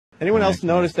Anyone else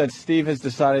notice that Steve has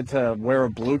decided to wear a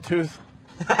Bluetooth?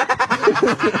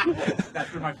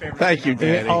 That's my favorite. Thank you,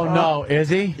 Danny. Oh, no. Is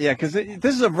he? Yeah, because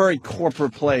this is a very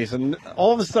corporate place, and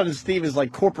all of a sudden Steve is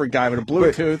like corporate guy with a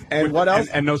Bluetooth, and what else?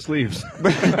 And no sleeves.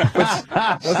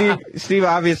 Steve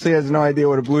obviously has no idea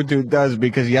what a Bluetooth does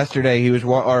because yesterday he was,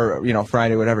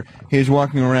 Friday, whatever, he was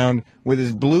walking around with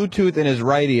his Bluetooth in his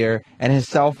right ear and his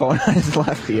cell phone on his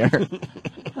left ear.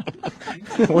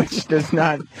 Which does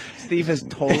not... Steve has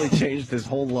totally changed his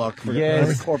whole look for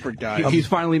a corporate guy. He's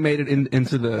finally made it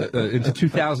into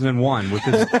 2001 with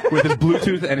his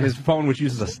Bluetooth and his phone, which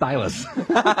uses a stylus.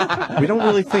 We don't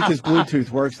really think his Bluetooth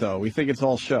works, though. We think it's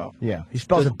all show. Yeah, he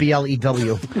spells it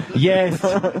B-L-E-W. Yes.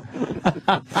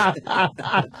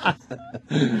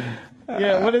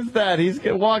 Yeah, what is that? He's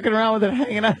walking around with it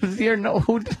hanging out his ear. No,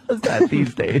 who does that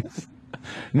these days?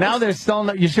 Now they're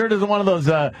selling. You sure it isn't one of those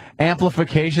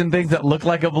amplification things that look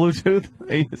like a Bluetooth?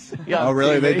 Oh,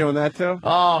 really? Are they doing that too?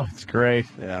 Oh, it's great.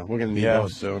 Yeah, we're gonna need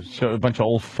those soon. Show a bunch of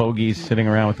old fogies sitting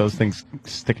around with those things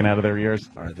sticking out of their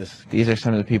ears. All right, these are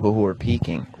some of the people who are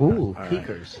peeking. Ooh,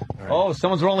 peekers. Right. Oh,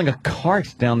 someone's rolling a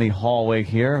cart down the hallway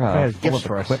here, full of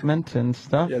equipment and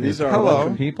stuff. Yeah, these are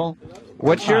hello people.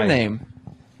 What's your name?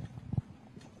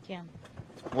 Kim.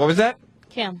 What was that?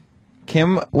 Kim.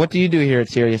 Kim, what do you do here at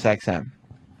Sirius XM?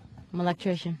 I'm an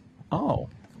electrician. Oh.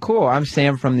 Cool. I'm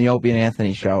Sam from the Opie and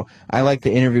Anthony show. I like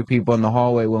to interview people in the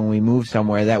hallway when we move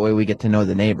somewhere. That way we get to know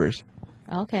the neighbors.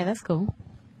 Okay, that's cool.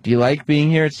 Do you like being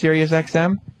here at Sirius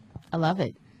XM? I love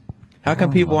it. How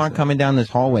come people aren't coming down this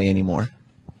hallway anymore?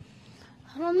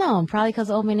 I don't know. Probably because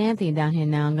Opie and Anthony down here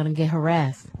now. I'm going to get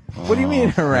harassed. What do you mean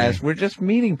harassed? We're just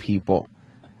meeting people.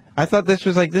 I thought this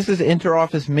is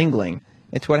inter-office mingling.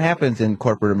 It's what happens in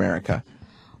corporate America.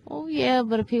 Oh, yeah,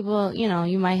 but people,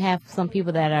 you might have some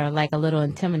people that are like a little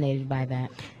intimidated by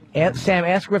that. Sam,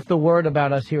 ask her if the word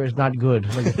about us here is not good.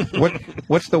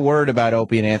 What's the word about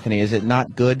Opie and Anthony? Is it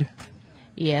not good?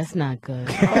 Yeah, it's not good.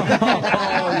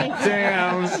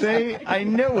 Damn, see? I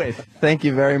knew it. Thank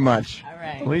you very much. All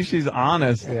right. At least she's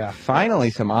honest. Yeah. Finally,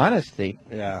 some honesty.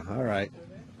 Yeah, all right.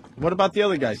 What about the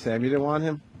other guy, Sam? You didn't want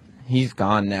him? He's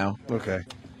gone now. Okay.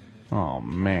 Oh,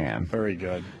 man. Very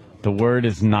good. The word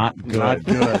is not good. Not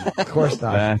good. Of course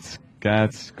not.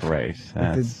 That's great.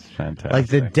 That's fantastic. Like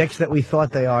the dicks that we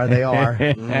thought they are. They're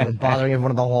bothering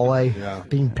everyone in the hallway. Yeah.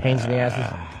 Being pains in the asses.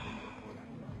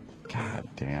 God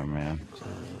damn, man.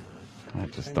 I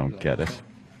just don't get it.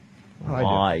 Oh,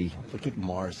 Why? Look at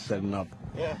Mars setting up.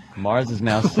 Yeah. Mars is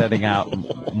now setting out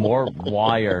more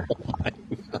wire.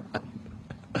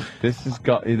 This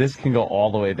can go all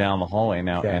the way down the hallway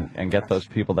now and get those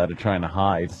people that are trying to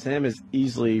hide. Sam is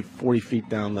easily 40 feet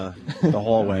down the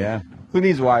hallway. Yeah. Who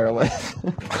needs wireless?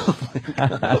 We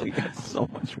got so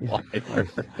much wire.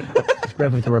 It's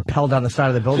great if to rappel down the side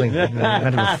of the building.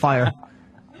 Event of a fire.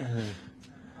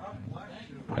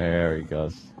 There he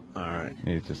goes. All right.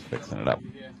 He's just fixing it up.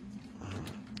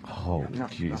 Oh,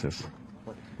 Jesus.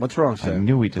 What's wrong, I Sam?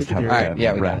 knew we just have a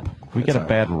bad rap. We get a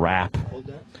bad rap.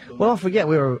 Well, don't forget,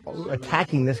 we were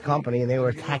attacking this company, and they were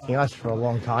attacking us for a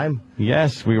long time.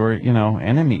 Yes, we were,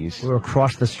 enemies. We were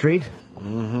across the street.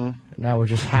 Mm-hmm. Now we're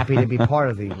just happy to be part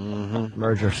of the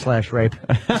merger/rape.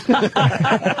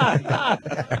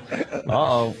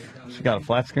 Uh-oh. She got a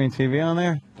flat screen TV on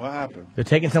there? What happened? They're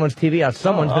taking someone's TV out.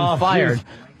 Someone's been fired. Geez.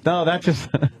 No, that just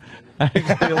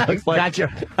actually looks like... Gotcha.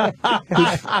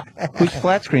 Whose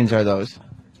flat screens are those?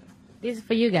 These are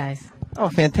for you guys. Oh,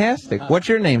 fantastic. What's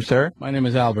your name, sir? My name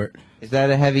is Albert. Is that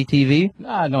a heavy TV?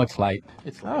 No, it's light.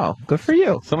 It's light. Oh, good for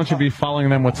you. Someone should be following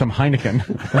them with some Heineken.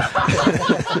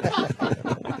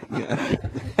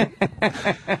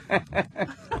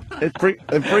 It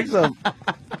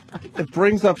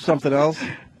brings up something else.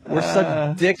 We're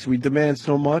such dicks. We demand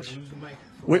so much.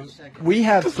 We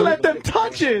have Just let them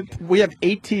touch it. We have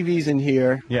 8 TVs in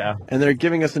here. Yeah. And they're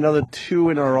giving us another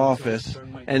 2 in our office.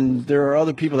 And there are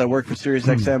other people that work for Sirius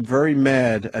XM very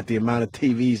mad at the amount of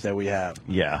TVs that we have.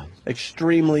 Yeah.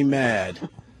 Extremely mad.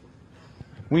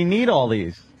 We need all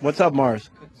these. What's up,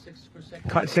 Mars?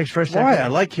 Cut 6 for a second. Why? I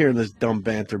like hearing this dumb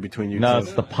banter between you two. No,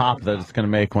 it's the pop that it's going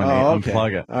to make when they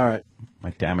unplug it. All right.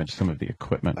 Might damage some of the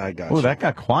equipment. I got you. you. That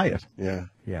got quiet. Yeah.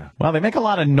 Yeah. Wow, they make a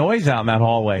lot of noise out in that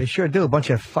hallway. They sure do. A bunch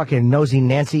of fucking nosy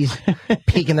Nancys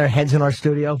peeking their heads in our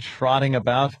studio. Trotting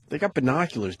about. They got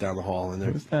binoculars down the hall, and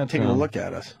they're that, taking a look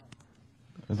at us.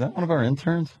 Is that one of our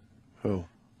interns? Who?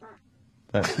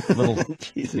 That little...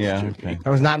 Jesus. Yeah, Jimmy. okay. That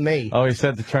was not me. Oh, he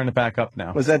said to turn it back up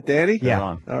now. Was that Danny? Yeah.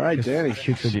 On. All right, Danny.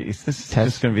 Jeez, this is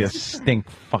just going to be a stink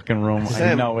fucking room.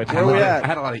 Sam, I know it. where we at? I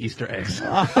had a lot of Easter eggs.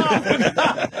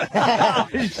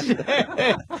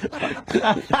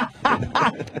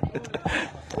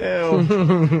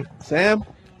 Ew. Sam,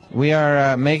 We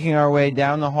are making our way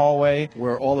down the hallway.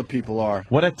 where all the people are.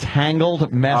 What a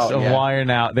tangled mess Oh, of yeah. wire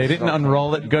now. They didn't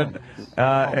unroll it good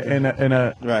in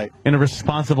a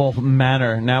responsible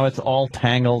manner. Now it's all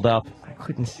tangled up. I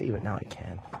couldn't see, but now I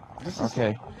can.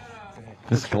 Okay.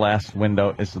 This glass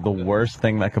window is the worst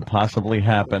thing that could possibly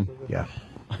happen. Yeah.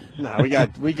 No, we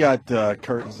got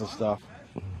curtains and stuff.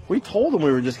 We told them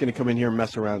we were just going to come in here and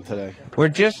mess around today. We're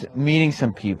just meeting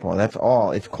some people. That's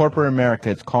all. It's corporate America.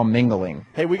 It's called mingling.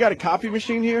 Hey, we got a copy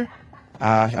machine here?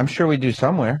 I'm sure we do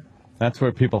somewhere. That's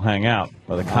where people hang out,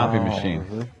 by the copy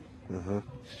machine.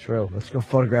 It's true. Let's go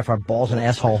photograph our balls and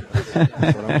asshole.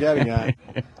 That's what I'm getting at.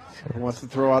 Who wants to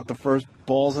throw out the first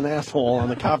balls and asshole on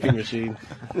the copy machine?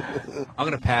 I'm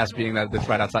going to pass being that it's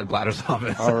right outside Bladder's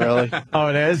office. Oh, really? Oh,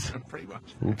 it is? Pretty much.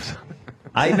 Oops.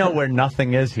 I know where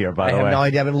nothing is here, by I the have way. no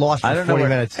idea. I've been lost I for don't know 40 where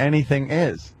minutes. I anything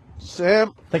is.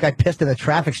 Sam? think I pissed in the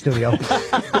traffic studio.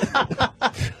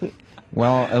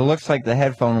 Well, it looks like the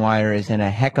headphone wire is in a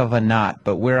heck of a knot,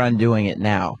 but we're undoing it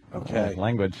now. Okay.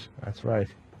 Language. That's right.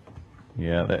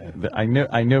 Yeah, I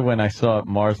knew when I saw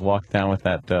Mars walk down with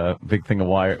that big thing of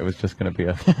wire, it was just going to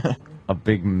be a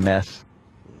big mess.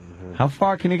 How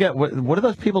far can you get? What are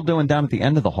those people doing down at the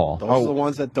end of the hall? Those are the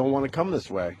ones that don't want to come this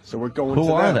way. So we're going to Who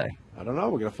them. are they? I don't know.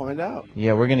 We're going to find out.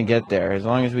 Yeah, we're going to get there. As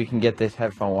long as we can get this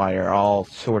headphone wire all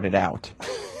sorted out.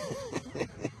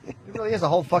 There really is a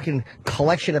whole fucking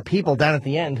collection of people down at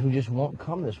the end who just won't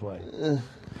come this way.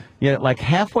 Yeah, like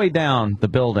halfway down the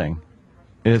building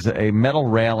is a metal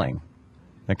railing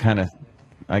that kind of,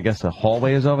 I guess, a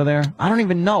hallway is over there. I don't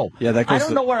even know. Yeah, that goes I don't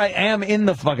to- know where I am in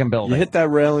the fucking building. You hit that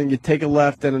railing, you take a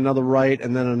left, then another right,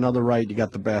 and then another right, you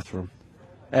got the bathroom.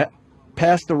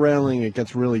 Past the railing, it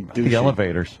gets really douchey. the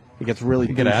elevators. It gets really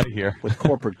Get douchey out of here. with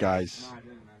corporate guys.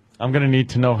 I'm going to need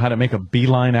to know how to make a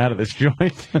beeline out of this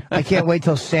joint. I can't wait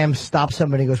till Sam stops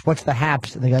somebody and goes, "What's the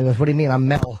haps?" And the guy goes, "What do you mean? I'm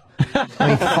metal."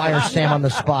 And he fires Sam on the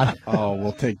spot. Oh,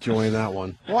 we'll take joy in that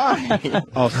one. Why?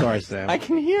 Oh, sorry, Sam. I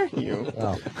can hear you.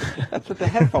 Oh. That's what the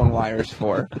headphone wire's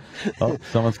for. Oh,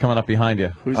 someone's coming up behind you.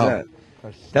 Who's Oh. that?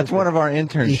 That's one of our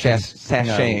interns Ethan.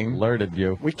 sashaying. Alerted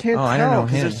you. We can't Oh, I don't know tell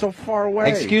because him. they're so far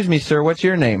away. Excuse me, sir. What's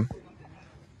your name?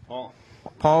 Paul.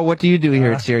 Paul, what do you do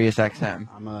here at Sirius XM?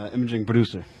 I'm an imaging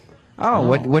producer. Oh,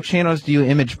 what channels do you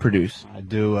image produce? I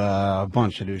do a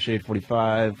bunch. I do Shade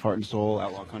 45, Heart and Soul,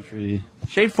 Outlaw Country.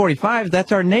 Shade 45,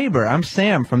 that's our neighbor. I'm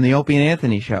Sam from the Opie and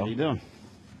Anthony How show. you doing?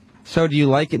 So do you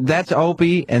like it? That's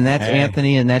Opie, and that's Hey.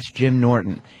 Anthony, and that's Jim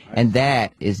Norton. And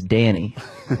that is Danny.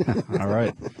 All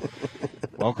right.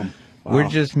 Welcome. We're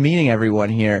just meeting everyone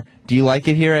here. Do you like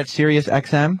it here at Sirius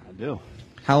XM? I do.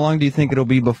 How long do you think it'll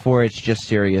be before it's just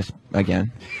Sirius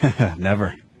again?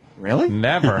 Never. Really?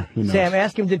 Never. Who knows? Sam,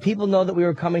 ask him, did people know that we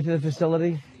were coming to the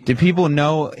facility? Did people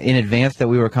know in advance that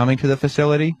we were coming to the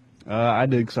facility? I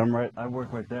did, because I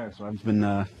work right there, so I've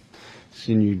been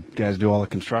seeing you guys do all the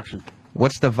construction.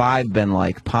 What's the vibe been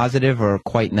like? Positive or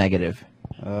quite negative?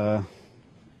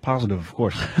 Positive, of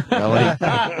course. Really?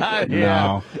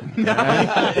 No.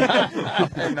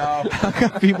 How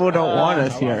come people don't want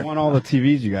us I here? want all the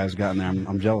TVs you guys got in there.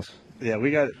 I'm jealous. Yeah,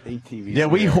 we got 8 TVs. Yeah,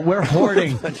 we're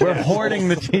hoarding. We're hoarding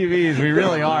the TVs. We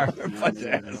really are.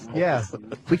 Yeah.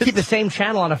 We keep the same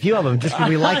channel on a few of them just because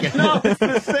we like it. No, it's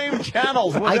the same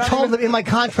channels. I told them in my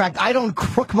contract I don't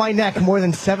crook my neck more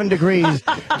than 7 degrees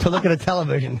to look at a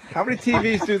television. How many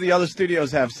TVs do the other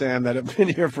studios have, Sam, that have been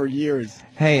here for years?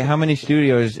 Hey, how many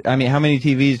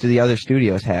TVs do the other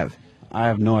studios have? I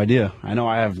have no idea. I know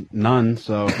I have none,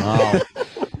 so.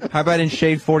 How about in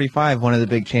Shade 45, one of the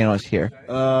big channels here?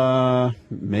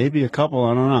 Maybe a couple.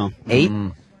 I don't know. 8?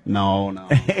 No.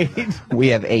 We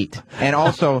have 8. And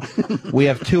also, we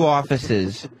have 2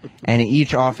 offices, and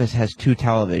each office has 2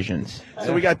 televisions.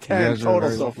 So we got 10 guys are total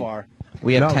very so lucky. far.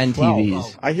 We have No, 10 12.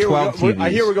 TVs. I hear 12 TVs. I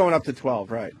hear we're going up to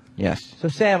 12, right? Yes. So,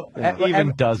 Sam,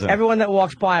 Even dozen. everyone that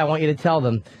walks by, I want you to tell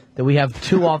them that we have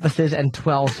 2 offices and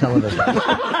 12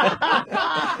 televisions.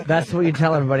 That's what you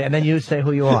tell everybody, and then you say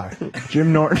who you are.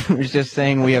 Jim Norton was just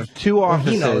saying we have 2 Well,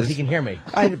 offices. he knows. He can hear me.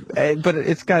 But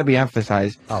it's got to be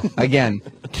emphasized. Oh. Again,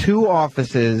 2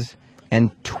 offices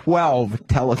and 12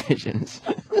 televisions.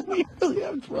 We really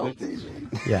have 12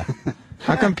 TVs. Yeah.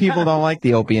 How come people don't like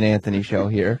the Opie and Anthony show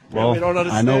here? Well, we don't I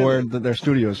understand know where it. their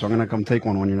studio is, so I'm going to come take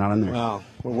one when you're not in there. Well,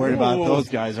 we're worried about those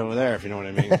guys over there, if you know what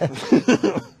I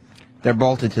mean. They're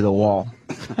bolted to the wall.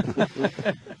 I'll get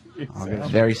a- Very I'll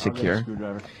get a secure.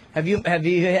 screwdriver. Have you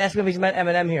asked him if he's met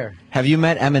Eminem here? Have you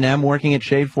met Eminem working at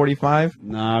Shade 45?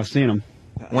 No, I've seen him.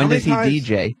 When many does he times-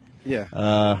 DJ?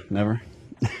 Yeah. Never.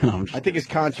 No, I'm just- I think his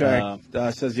contract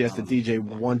says he has to DJ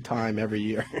one time every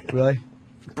year. Really?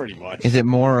 Pretty much. Is it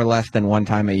more or less than one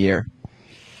time a year?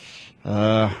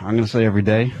 I'm going to say every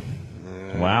day.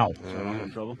 Wow. So I don't get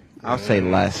in trouble. I'll say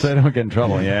less. So they don't get in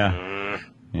trouble. Yeah.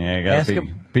 Yeah, you gotta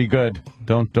be good.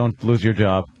 Don't lose your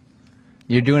job.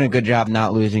 You're doing a good job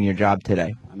not losing your job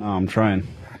today. I know, I'm trying.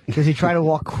 Does he try to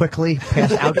walk quickly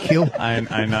past out cue?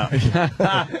 I know.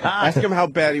 Ask him how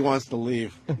bad he wants to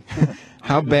leave.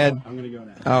 How bad? I'm going to go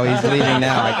now. Oh, he's leaving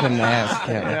now. I couldn't ask.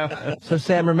 Yeah. So,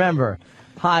 Sam, remember,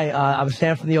 hi, I'm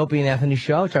Sam from the Opie and Anthony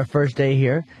Show. It's our first day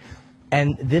here.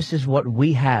 And this is what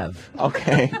we have.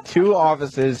 Okay, 2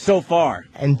 offices. So far.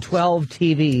 And 12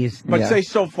 TVs. But Yeah. say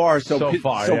so far, so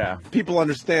yeah. people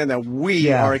understand that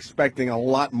we are expecting a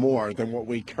lot more than what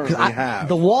we currently have.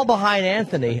 The wall behind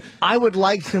Anthony, I would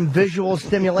like some visual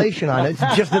stimulation on it.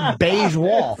 It's just a beige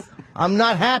wall. I'm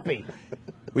not happy.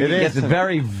 It is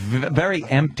very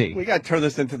empty. We got to turn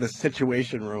this into the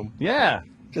Situation Room. Yeah.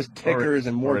 Just tickers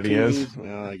and more already TVs. is.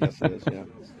 Well, I guess it is, yeah.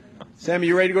 Sam,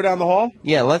 you ready to go down the hall?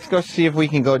 Yeah, let's go see if we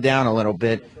can go down a little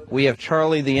bit. We have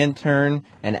Charlie the intern,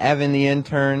 and Evan the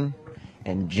intern,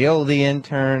 and Jill the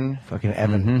intern. Fucking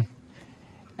Evan. Mm-hmm.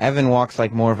 Evan walks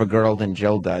like more of a girl than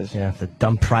Jill does. Yeah, the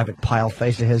dumb private pile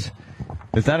face of his.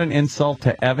 Is that an insult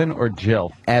to Evan or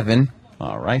Jill? Evan.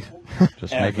 All right.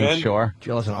 Just making sure.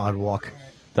 Jill has an odd walk.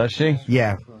 Does she?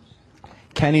 Yeah.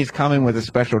 Kenny's coming with a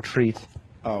special treat.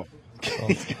 Oh.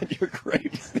 He's got your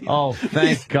grapes. Oh,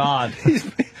 thank God. He's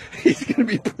going to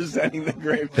be presenting the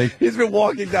grapes. He's been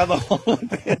walking down the hall with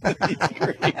these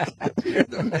grapes. You're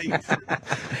amazing.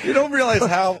 You don't realize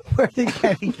how... Where did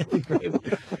Kenny get the grapes?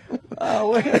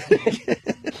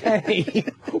 Kenny,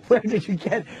 where did you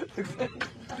get...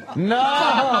 No!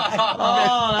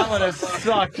 Oh, that would have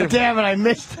sucked. Damn it, I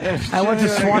missed. I went to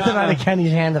swat it out of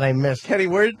Kenny's hand and I missed. Kenny,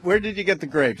 where did you get the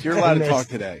grapes? You're allowed to talk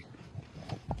today.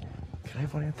 Can I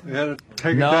have one, Anthony? You had to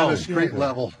take it down to street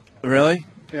level. Really?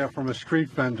 Yeah, from a street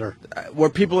vendor. Were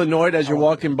people annoyed as you're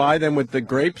walking by them with the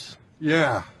grapes?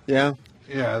 Yeah. Yeah?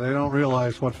 Yeah, they don't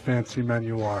realize what fancy men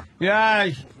you are. Yeah.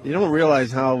 You don't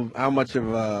realize how much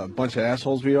of a bunch of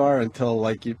assholes we are until,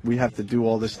 like, we have to do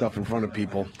all this stuff in front of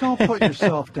people. Don't put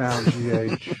yourself down,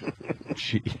 GH.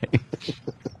 GH.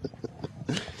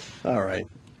 All right.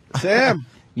 Sam.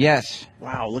 Yes.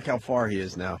 Wow, look how far he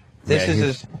is now. This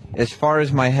is as far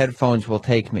as my headphones will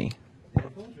take me.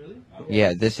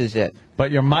 Yeah, this is it.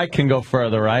 But your mic can go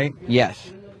further, right?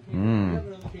 Yes.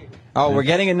 Oh, we're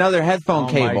getting another headphone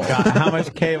cable. My God. How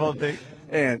much cable?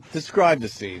 And describe the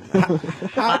scene.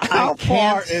 How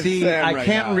far is Sam I right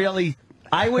can't now? really.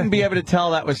 I wouldn't be able to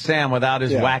tell that was Sam without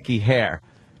his wacky hair.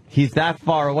 He's that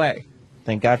far away.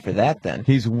 Thank God for that, then.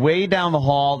 He's way down the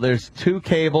hall. There's 2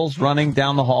 cables running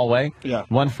down the hallway. Yeah.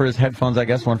 One for his headphones, I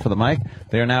guess, one for the mic.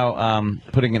 They're now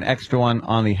putting an extra one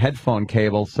on the headphone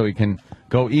cable so he can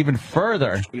go even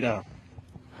further. Yeah.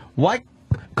 Why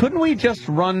couldn't we just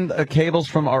run cables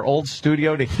from our old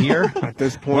studio to here? At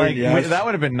this point, yes. That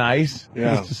would have been nice.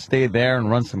 Yeah. Just stay there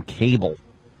and run some cable.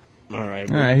 All right.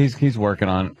 All right, he's working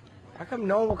on it. How come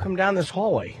no one will come down this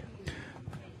hallway?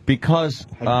 Because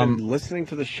Have you been listening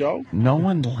to the show? no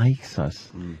one likes us.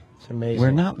 It's amazing.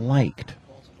 We're not liked.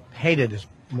 Hated is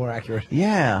more accurate.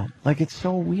 Yeah, like it's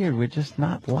so weird. We're just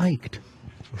not liked.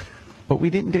 But we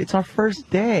didn't. It's our first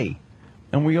day,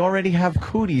 and we already have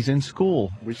cooties in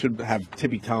school. We should have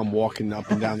Tippy Tom walking up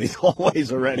and down these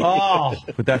hallways already. Oh,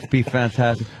 would that be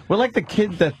fantastic? We're like the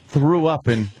kid that threw up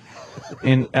in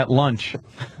at lunch.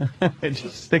 It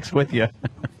just sticks with you.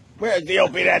 Where's the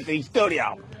Opie and Anthony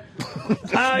studio?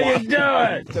 How you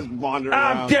doing? Just wandering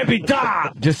I'm around. Tippy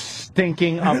Tom. Just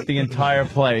stinking up the entire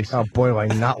place. Oh, boy, do I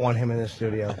not want him in the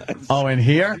studio. Oh, in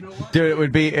here? Dude, it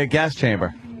would be a gas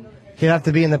chamber. He'd have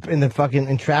to be in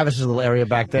the Travis's little area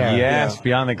back there. Yes,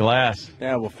 beyond the glass.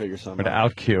 Yeah, we'll figure something Or the out.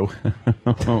 out queue.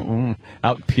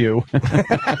 Out pew.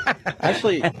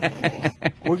 Actually,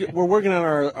 we're working on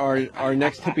our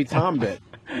next Tippy Tom bit.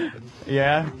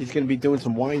 Yeah? He's going to be doing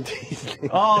some wine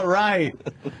tasting. All right.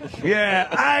 Yeah,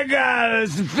 I got a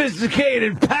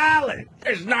sophisticated palate.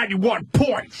 It's 91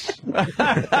 points. It's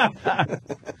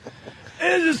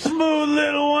a smooth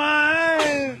little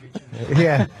wine.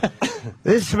 Yeah.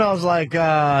 This smells like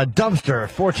dumpster,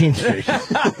 14th Street.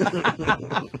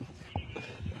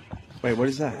 Wait, what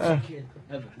is that?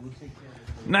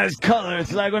 Nice color.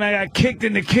 It's like when I got kicked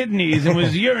in the kidneys and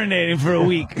was urinating for a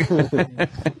week.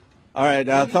 All right,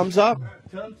 thumbs up.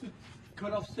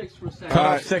 Cut off 6 for a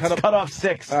second. Cut off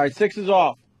 6. All right, 6 is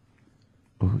off.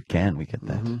 Ooh, again, we get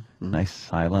that nice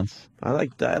silence. I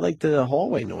like the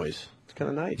hallway noise. It's kind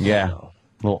of nice. Yeah.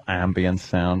 Little ambient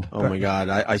sound. Oh my God,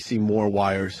 I see more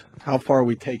wires. How far are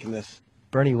we taking this?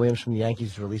 Bernie Williams from the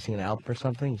Yankees is releasing an album or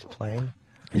something. He's playing.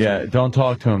 Yeah, don't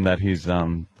talk to him that he's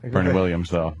Bernie Williams,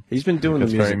 though. He's been doing He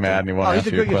gets the music. very mad and he won't Oh, he's answer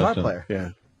a your good guitar question. player. Yeah.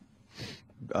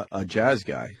 a jazz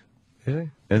guy. Is he?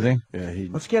 Is he? Yeah, he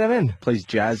Let's get him in. plays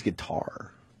jazz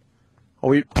guitar.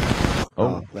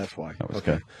 Oh, that's why. That was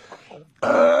Okay.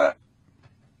 good.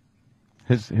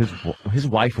 His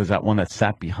wife was that one that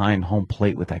sat behind home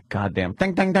plate with that goddamn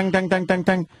ding ding ding ding ding ding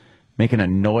ding, making a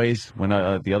noise when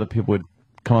the other people would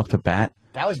come up to bat.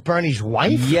 That was Bernie's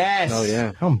wife? Yes. Oh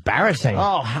yeah. How embarrassing.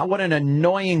 Oh, what an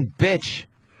annoying bitch.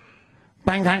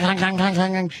 Bang, bang, bang, bang, bang,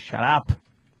 bang, bang. Shut up.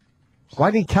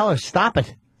 Why didn't he tell her stop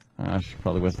it? She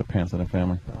probably was the pants in the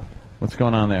family. What's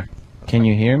going on there? Can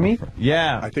you hear me?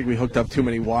 Yeah. I think we hooked up too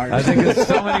many wires. I think there's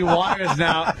so many wires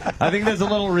now. I think there's a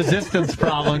little resistance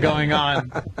problem going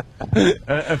on.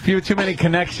 A few too many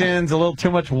connections, a little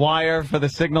too much wire for the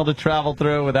signal to travel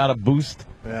through without a boost.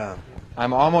 Yeah.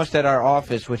 I'm almost at our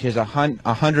office, which is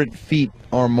 100 feet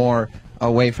or more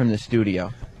away from the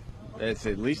studio. It's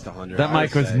at least 100. That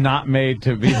mic was not made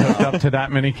to be hooked up to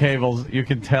that many cables. You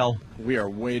can tell. We are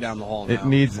way down the hall now. It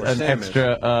needs Where an Sam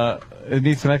extra. It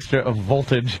needs some extra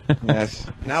voltage. Yes.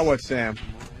 Now what, Sam?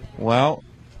 Well,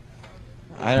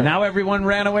 I don't. Now everyone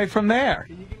ran away from there.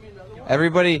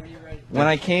 Everybody, when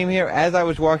I came here, as I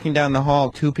was walking down the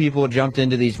hall, 2 people jumped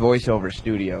into these voiceover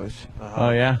studios.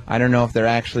 Oh yeah. I don't know if they're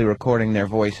actually recording their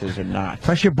voices or not.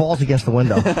 Press your balls against the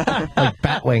window. Like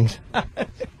bat wings.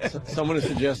 Someone is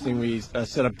suggesting we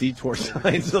set up detour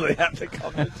signs so they have to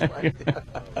come this way.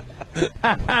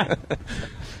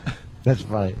 That's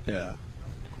funny. Yeah.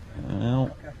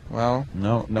 Well,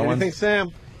 no Anything, one.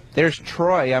 Sam? there's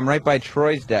Troy. I'm right by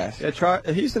Troy's desk. Yeah,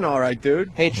 he's an all right dude.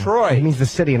 Hey, It Troy, means the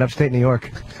city in upstate New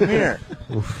York. come here.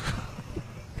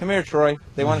 Come here, Troy.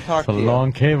 They want to talk It's a to you.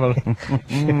 long cable.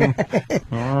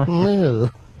 Moo.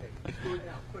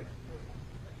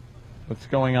 What's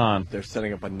going on? They're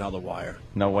setting up another wire.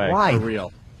 No way. Why? For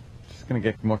real. It's gonna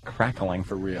get more crackling.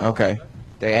 For real. Okay.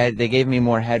 They gave me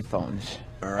more headphones.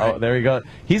 All right. Oh, there you go.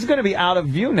 He's going to be out of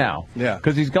view now. Yeah.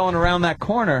 Because he's going around that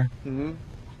corner. Mm-hmm.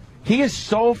 He is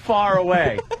so far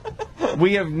away.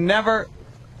 we have never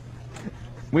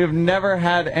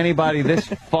had anybody this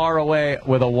far away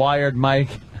with a wired mic.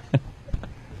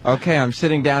 Okay, I'm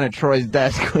sitting down at Troy's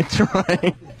desk with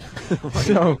Troy.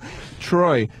 So,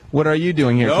 Troy, what are you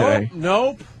doing here today?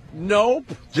 Nope.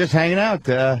 Just hanging out,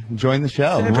 enjoying the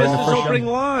show. Sam missed his opening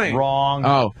line.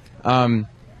 Wrong.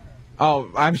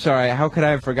 Oh, I'm sorry. How could I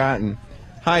have forgotten?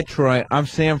 Hi, Troy. I'm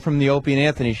Sam from the Opie and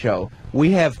Anthony show. We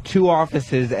have 2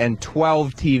 offices and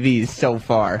 12 TVs so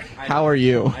far. How are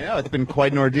you? I know, it's been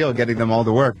quite an ordeal getting them all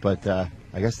to work, but I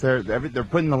guess they're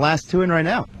putting the last 2 in right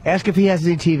now. Ask if he has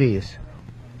any TVs.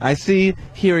 I see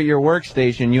here at your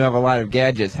workstation you have a lot of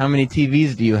gadgets. How many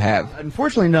TVs do you have?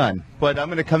 Unfortunately, none, but I'm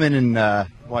going to come in and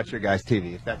watch your guys'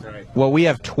 TV, if that's all right. Well, we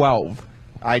have 12.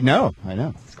 I know.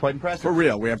 It's quite impressive. For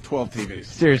real, we have 12 TVs.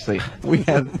 Seriously, we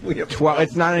have 12.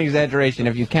 It's not an exaggeration.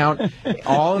 If you count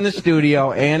all in the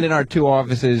studio and in our 2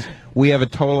 offices, we have a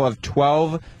total of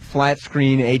 12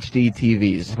 flat-screen HD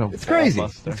TVs. It's crazy.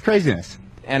 It's craziness.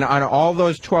 And on all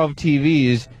those 12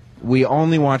 TVs, we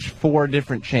only watch 4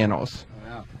 different channels.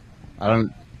 I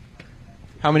don't.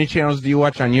 How many channels do you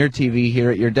watch on your TV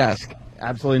here at your desk?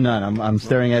 Absolutely none. I'm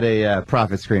staring at a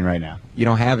profit screen right now. You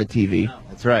don't have a TV.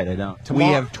 That's right. I don't. We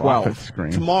have 12. Profit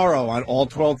screen. Tomorrow on all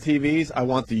 12 TVs, I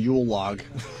want the Yule log.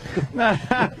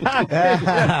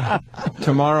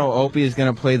 Tomorrow, Opie is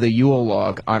going to play the Yule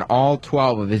log on all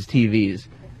 12 of his TVs.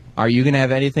 Are you going to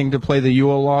have anything to play the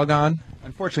Yule log on?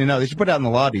 Unfortunately, no. They should put it out in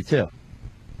the lobby too.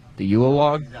 The Yule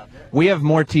log? We have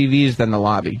more TVs than the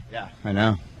lobby. Yeah, I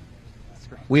know.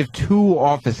 We have 2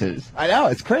 offices. I know.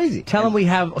 It's crazy. Tell him we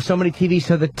have so many TVs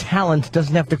so the talent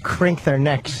doesn't have to crink their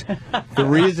necks. The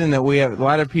reason that we have, a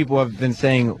lot of people have been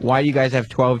saying, why do you guys have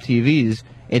 12 TVs?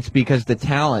 It's because the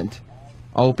talent,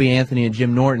 Opie, Anthony, and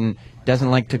Jim Norton,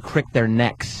 doesn't like to crick their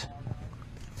necks.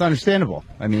 It's understandable.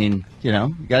 I mean, you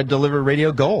got to deliver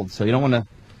radio gold, so you don't want to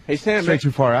Hey, Sam, stray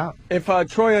too far out. if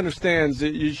Troy understands,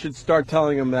 you should start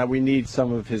telling him that we need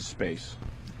some of his space.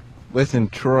 Listen,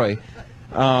 Troy,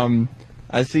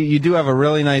 I see you do have a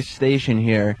really nice station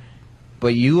here,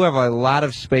 but you have a lot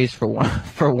of space for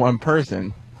one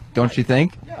person, don't you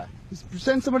think? Yeah. Just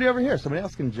send somebody over here. Somebody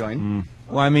else can join.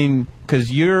 Well, I mean,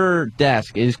 because your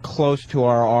desk is close to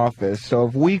our office, so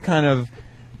if we kind of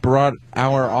brought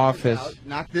our office,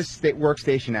 Knock this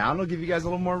workstation out, and it'll give you guys a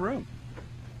little more room.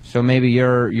 so maybe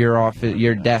your office,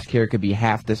 your desk here could be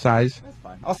half the size. That's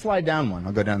fine. I'll slide down one.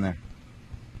 I'll go down there.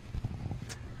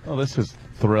 Oh, this is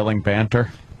thrilling banter.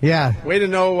 Yeah, Way to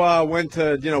know when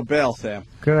to, bail, Sam.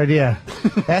 good idea.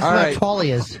 Ask him how right. tall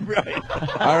he is. Right.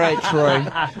 All right, Troy.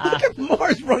 Look at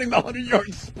Mars running the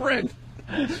 100-yard sprint.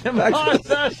 Mars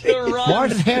has to run.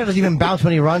 Mars's hair doesn't even bounce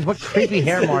when he runs. What creepy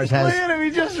hair Mars has. Look at him.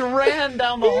 He just ran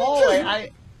down the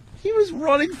hallway. He was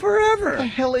running forever. What the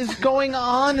hell is going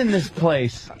on in this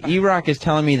place? E-Rock is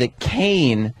telling me that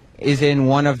Kane is in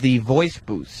one of the voice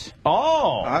booths.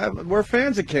 Oh. We're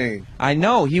fans of Kane. I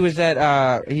know. He was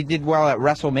at, he did well at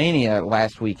WrestleMania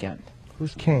last weekend.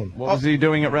 Who's Kane? What was he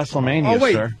doing at WrestleMania, Oh,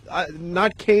 wait. sir?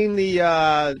 Not Kane,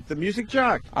 the music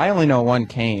jock. I only know one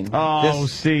Kane. Oh,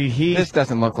 This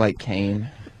doesn't look like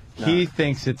Kane. He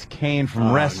thinks it's Kane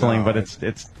from wrestling, no, but it's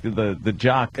the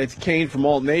jock. It's Kane from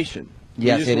Alt Nation.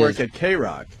 Yes, he used to work at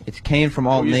K-Rock. It's Kane from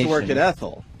Alt He Nation. used to work at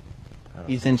Ethel.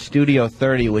 He's in Studio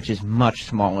 30, which is much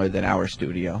smaller than our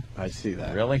studio. I see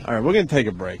that. Really? All right, we're going to take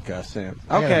a break, Sam.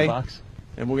 Okay.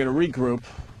 And we're going to regroup.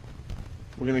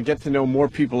 We're going to get to know more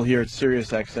people here at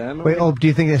Sirius XM. Wait, do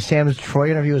you think that Sam's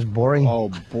Troy interview was boring? Oh,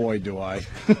 boy, do I.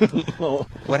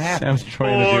 What happened? Sam's Troy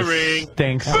interview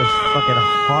stinks. That was fucking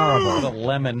horrible. What a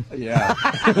lemon. Yeah.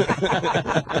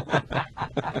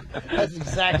 That's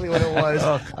exactly what it was.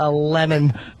 A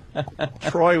lemon.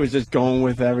 Troy was just going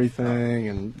with everything,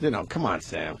 and, come on,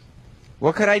 Sam.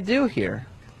 What could I do here?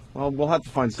 Well, we'll have to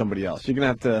find somebody else. You're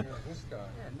going to have to...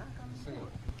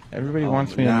 Everybody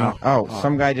wants me to now. know. Oh,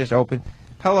 some guy just opened.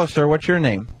 Hello, sir. What's your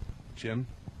name? Jim?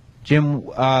 Jim,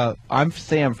 I'm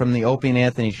Sam from the Opie and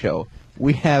Anthony show.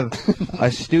 We have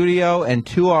a studio and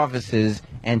 2 offices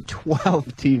and 12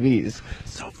 TVs.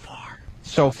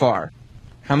 So far.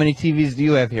 How many TVs do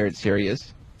you have here at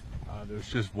Sirius? There's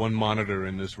just one monitor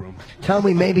in this room. Tell him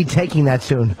we may be taking that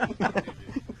soon.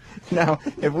 Now,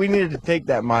 if we needed to take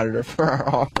that monitor for our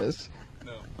office...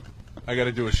 I got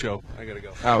to do a show. I got to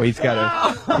go. Oh, he's shutting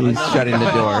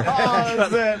the door.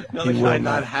 Another guy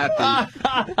not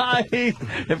happy.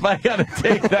 If I got to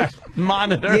take that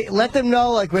monitor. Yeah, let them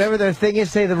know, whatever their thing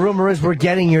is, say the rumor is we're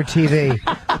getting your TV.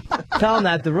 Tell them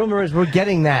that. The rumor is we're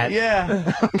getting that.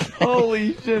 Yeah.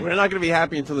 Holy shit. We're not going to be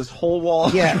happy until this whole wall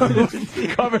Yeah.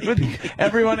 Covered with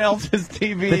everyone else's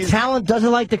TVs. The talent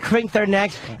doesn't like to crank their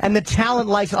necks, and the talent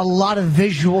likes a lot of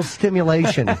visual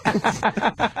stimulation. We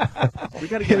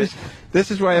got to get it.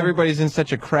 This is why everybody's in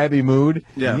such a crabby mood.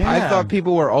 Yeah. I thought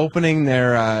people were opening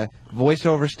their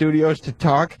voiceover studios to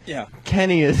talk. Yeah.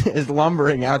 Kenny is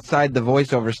lumbering outside the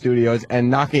voiceover studios and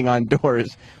knocking on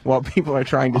doors while people are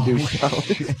trying to do shows.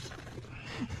 Shit.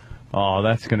 Oh,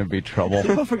 that's going to be trouble.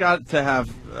 People forgot to have,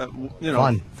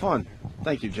 Fun.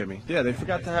 Thank you, Jimmy. Yeah, they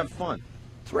forgot to have fun.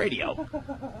 It's radio.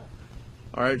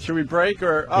 All right, should we break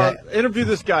or interview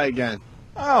this guy again?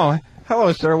 Oh,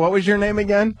 hello, sir. What was your name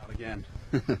again? Not again.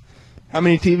 How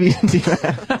many TVs do you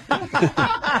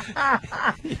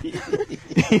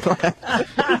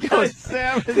have?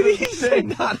 Sam, Did he say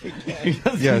not again?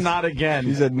 Yes. Not again.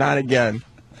 He said not again.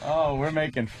 Oh, we're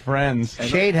making friends.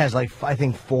 Shade has, I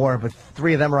think 4, but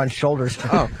 3 of them are on shoulders.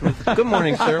 Oh, good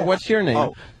morning, sir. What's your name?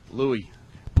 Oh, Louie.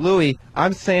 Louie,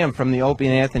 I'm Sam from the Opie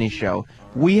and Anthony show.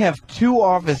 We have 2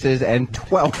 offices and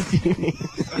 12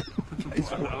 TVs.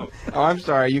 Oh, I'm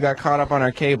sorry. You got caught up on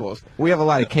our cables. We have a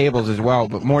lot of cables as well,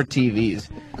 but more TVs.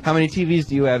 How many TVs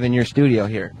do you have in your studio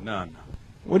here? None.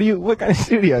 What kind of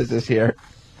studio is this here?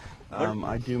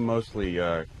 I do mostly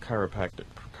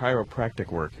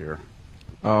chiropractic work here.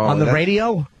 Oh, on the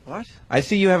radio? What? I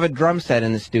see you have a drum set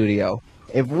in the studio.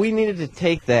 If we needed to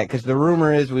take that, because the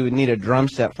rumor is we would need a drum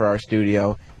set for our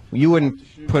studio, you wouldn't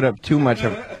put up too much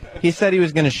of... He said he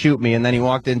was going to shoot me, and then he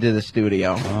walked into the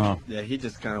studio. Oh. Yeah, he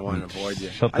just kind of wanted to avoid you.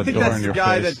 Shut the I think door that's in the your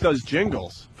guy face. that does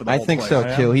jingles for the I whole think place.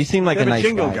 so, too. He seemed like They a have nice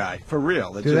jingle guy. for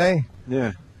real. Do they?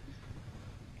 Yeah.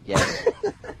 Yes.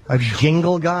 A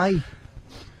jingle guy?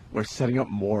 We're setting up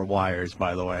more wires,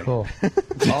 by the way. Cool.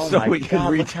 So my we can God,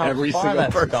 look reach how every far single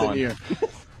that's person gone. here.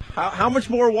 How much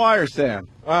more wire, Sam?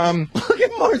 Look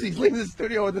at Mars. He's leaving the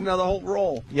studio with another whole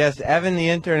roll. Yes, Evan the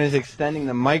intern is extending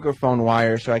the microphone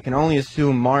wire, so I can only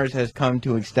assume Mars has come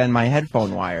to extend my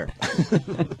headphone wire.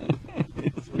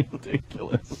 It's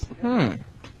ridiculous.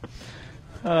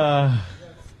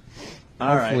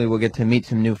 Hopefully we'll get to meet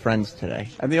some new friends today.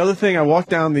 And the other thing, I walked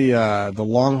down the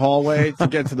long hallway to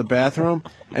get to the bathroom,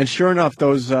 and sure enough,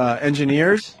 those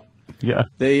engineers, Yeah.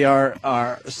 they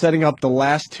are setting up the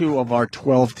last 2 of our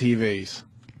 12 TVs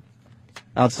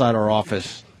outside our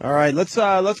office. All right, let's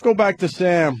go back to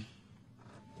Sam.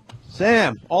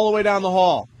 Sam, all the way down the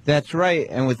hall. That's right,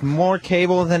 and with more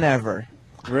cable than ever.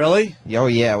 Really? Oh,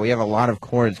 yeah, we have a lot of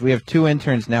cords. We have 2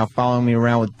 interns now following me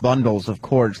around with bundles of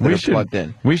cords that are plugged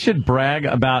in. We should brag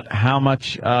about how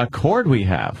much cord we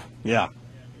have. Yeah.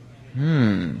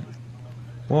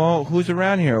 Well, who's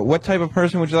around here? What type of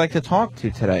person would you like to talk to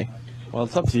today? Well,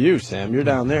 it's up to you, Sam. You're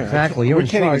down there. Exactly, you're We in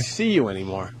can't even charge. see you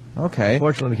anymore. Okay.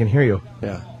 Fortunately, we can hear you.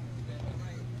 Yeah.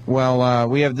 Well,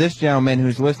 we have this gentleman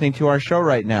who's listening to our show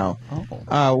right now.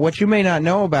 What you may not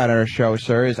know about our show,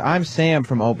 sir, is I'm Sam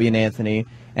from Opie and Anthony,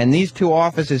 and these two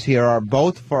offices here are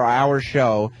both for our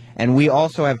show, and we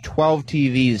also have 12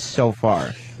 TVs so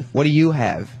far. What do you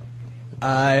have?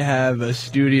 I have a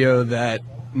studio that,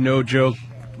 no joke,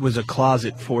 was a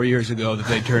closet 4 years ago that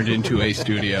they turned into a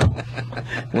studio.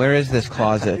 Where is this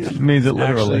closet? It means it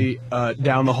literally. Actually,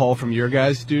 down the hall from your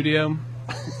guys' studio.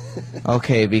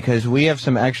 Okay, because we have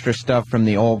some extra stuff from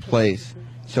the old place,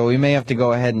 so we may have to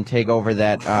go ahead and take over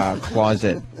that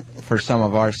closet for some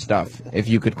of our stuff. If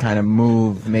you could kind of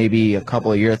move maybe a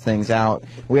couple of your things out.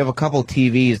 We have a couple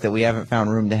TVs that we haven't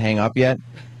found room to hang up yet,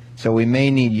 so we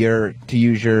may need to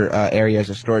use your area as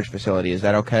a storage facility. Is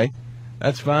that okay?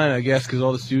 That's fine, I guess, because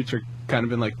all the suits are kind of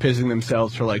been like pissing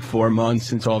themselves for like 4 months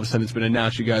since all of a sudden it's been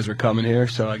announced you guys were coming here,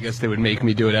 so I guess they would make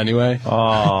me do it anyway.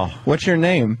 Oh. What's your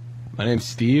name? My name's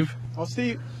Steve. Oh,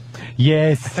 Steve.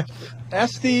 Yes.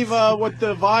 Ask Steve what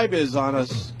the vibe is on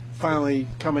us finally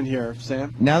coming here,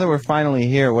 Sam. Now that we're finally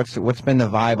here, what's been the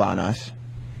vibe on us?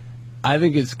 I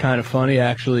think it's kind of funny,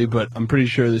 actually, but I'm pretty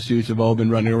sure the suits have all been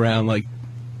running around like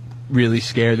really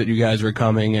scared that you guys were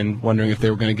coming and wondering if they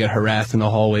were going to get harassed in the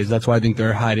hallways. That's why I think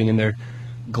they're hiding in their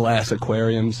glass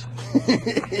aquariums.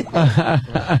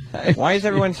 Why is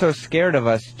everyone so scared of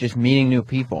us just meeting new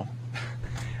people?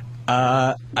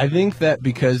 I think that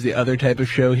because the other type of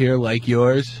show here, like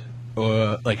yours,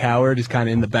 or like Howard, is kind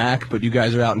of in the back, but you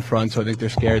guys are out in front, so I think they're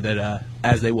scared that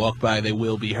as they walk by, they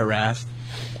will be harassed.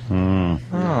 Oh,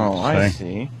 I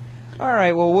see. All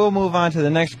right, well, we'll move on to the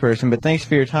next person, but thanks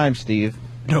for your time, Steve.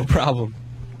 No problem.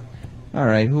 All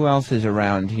right, who else is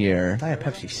around here? Diet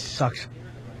Pepsi sucks.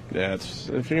 Yeah, it's,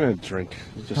 if you're going to drink,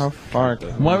 just... How far?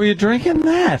 Why were you drinking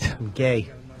that? I'm gay.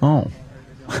 Oh.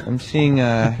 I'm seeing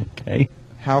Okay.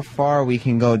 how far we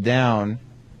can go down,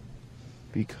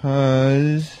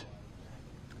 because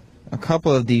a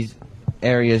couple of these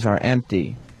areas are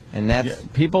empty, and that's... Yeah,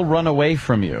 people run away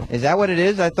from you. Is that what it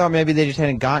is? I thought maybe they just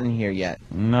hadn't gotten here yet.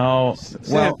 No.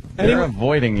 Well, they're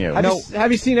avoiding you.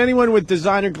 Have you seen anyone with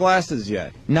designer glasses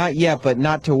yet? Not yet, but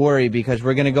not to worry, because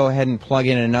we're going to go ahead and plug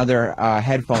in another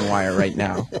headphone wire right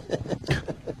now.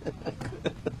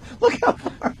 Look how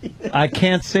far he is. I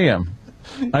can't see him.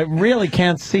 I really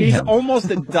can't see He's him.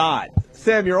 almost a dot.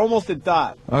 Sam, you're almost a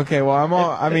dot. Okay, well,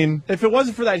 I mean... If it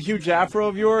wasn't for that huge afro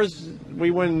of yours,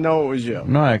 we wouldn't know it was you.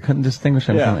 No, I couldn't distinguish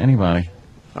him from anybody.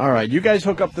 All right, you guys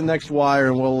hook up the next wire,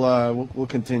 and we'll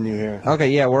continue here. Okay,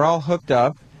 yeah, we're all hooked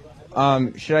up.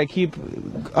 Should I keep...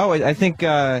 Oh, I think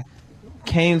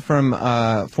Kane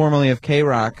from formerly of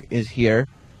K-Rock is here.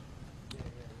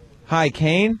 Hi,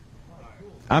 Kane.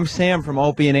 I'm Sam from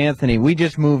Opie and Anthony. We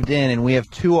just moved in, and we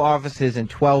have 2 offices and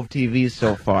 12 TVs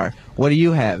so far. What do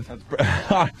you have?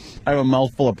 I have a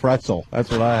mouthful of pretzel.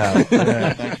 That's what I have.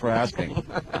 Yeah, thanks for asking.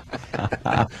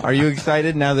 Are you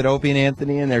excited now that Opie and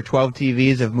Anthony and their 12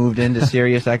 TVs have moved into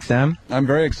Sirius XM? I'm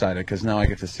very excited because now I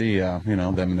get to see, them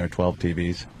and their 12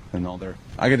 TVs and all their.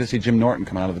 I get to see Jim Norton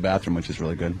come out of the bathroom, which is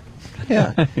really good.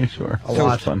 Yeah, Sure. a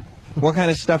lot of fun. What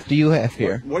kind of stuff do you have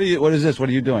here? What is this? What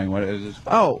are you doing? What is this?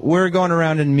 Oh, we're going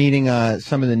around and meeting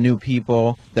some of the new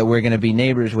people that we're going to be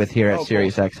neighbors with here at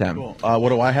Sirius XM. Cool. What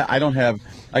do I have? I don't have.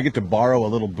 I get to borrow a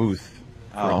little booth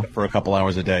for a couple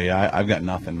hours a day. I've got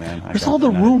nothing, man. There's all the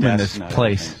room in this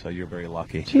place. So you're very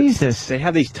lucky. Jesus. They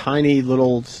have these tiny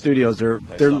little studios.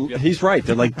 He's right.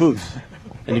 They're like booths.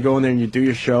 And you go in there and you do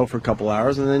your show for a couple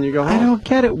hours, and then you go home. I don't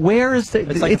get it. Where is the...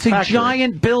 It's like it's a a factory.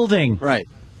 giant building. Right.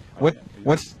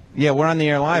 What's... Yeah, we're on the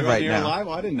air live right You're now. live?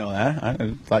 I didn't know that.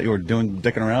 I thought you were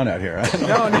dicking around out here.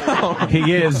 No.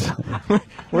 He is.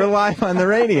 We're live on the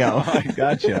radio. I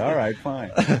gotcha. All right, fine.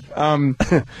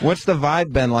 What's the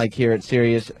vibe been like here at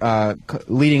Sirius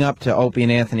leading up to Opie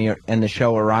and Anthony and the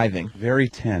show arriving? Very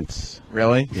tense.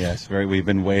 Really? Yes, very. We've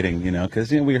been waiting,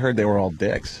 because we heard they were all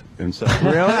dicks, and so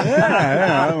Really?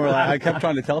 yeah. We're like, I kept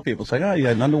trying to tell people, say, oh, you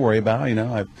had nothing to worry about.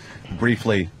 I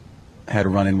briefly had a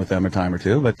run-in with them a time or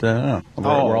two, but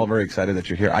we're all very excited that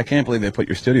you're here. I can't believe they put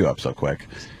your studio up so quick.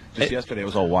 Just yesterday, it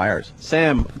was all wires.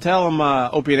 Sam, tell them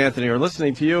Opie and Anthony are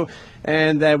listening to you,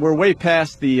 and that we're way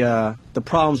past the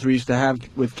problems we used to have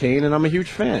with Kane, and I'm a huge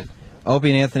fan.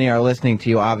 Opie and Anthony are listening to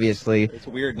you, obviously. It's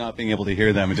weird not being able to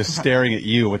hear them and just staring at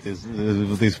you with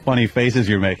these funny faces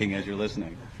you're making as you're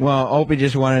listening. Well, Opie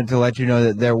just wanted to let you know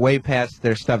that they're way past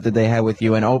their stuff that they had with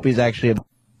you, and Opie's actually a...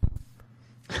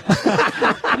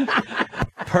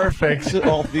 perfect. It's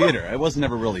all theater. It wasn't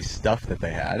ever really stuff that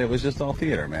they had. It was just all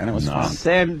theater, man. It was fun.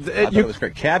 Sam, I thought it was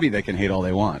great. Cabby, they can hate all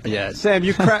they want. Yeah, Sam,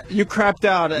 you crapped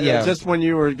out just when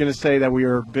you were going to say that we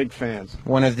were big fans.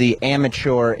 One of the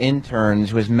amateur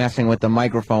interns was messing with the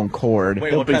microphone cord.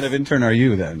 Wait, what kind of intern are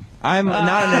you then? I'm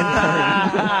not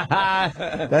an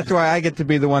intern. That's why I get to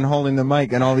be the one holding the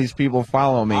mic, and all these people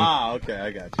follow me. Ah, okay,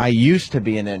 I got you. I used to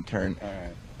be an intern,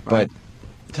 but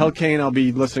tell Kane I'll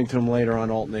be listening to him later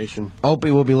on Alt Nation.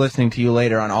 Opie will be listening to you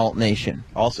later on Alt Nation.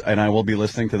 Also, and I will be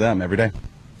listening to them every day.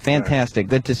 Fantastic.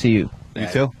 Good to see you. You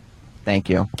too. Thank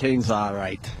you. Kane's all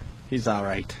right. He's all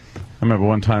right. I remember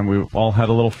one time we all had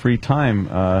a little free time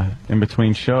in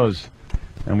between shows,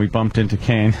 and we bumped into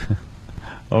Kane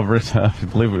over at, I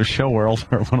believe it was Show World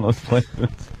or one of those places.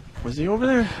 Was he over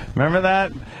there? Remember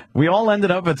that? We all ended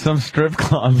up at some strip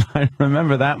club. I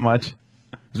remember that much.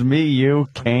 It was me, you,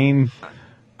 Kane.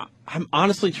 I'm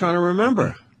honestly trying to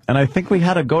remember. And I think we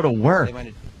had to go to work.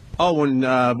 Oh, when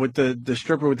with the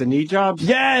stripper with the knee jobs?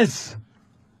 Yes!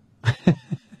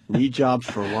 Knee jobs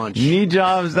for lunch. Knee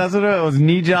jobs, that's what it was,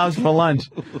 knee jobs for lunch.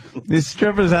 These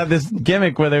strippers had this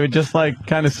gimmick where they would just like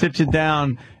kind of sit you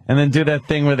down and then do that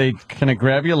thing where they kind of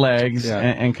grab your legs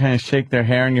and kind of shake their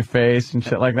hair in your face and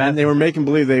shit like that. And they were making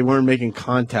believe they weren't making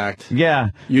contact. Yeah.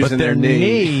 Using but their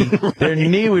knee. Their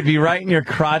knee would be right in your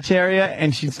crotch area,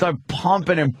 and she'd start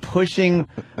pumping and pushing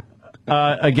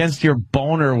against your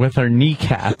boner with her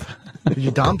kneecap. Did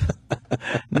you dump?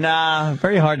 Nah,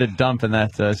 very hard to dump in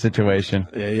that situation.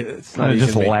 Yeah, it's not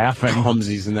just laughing.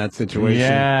 Clumsies in that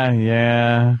situation.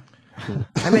 Yeah.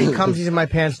 I made cumsies in my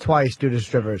pants twice due to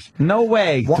strippers. No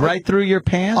way. Right through your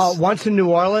pants? Once in New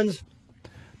Orleans.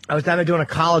 I was down there doing a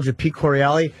college with Pete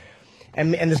Corielli.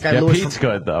 And this guy Louis. Pete's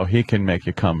good, though. He can make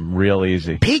you come real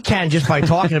easy. Pete can just by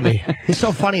talking to me. He's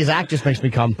so funny, his act just makes me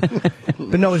come.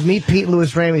 But no, it was me, Pete, and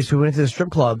Louis Ramis who went into the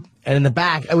strip club. And in the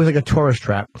back, it was like a tourist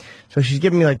trap. So she's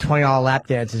giving me like $20 lap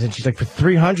dances. And she's like, for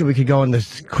 $300, we could go in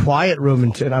this quiet room.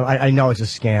 And I know it's a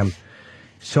scam.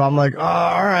 So I'm like, oh,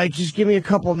 all right, just give me a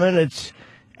couple of minutes.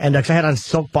 And I had on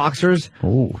silk boxers.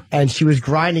 Ooh. And she was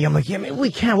grinding. I'm like, yeah, maybe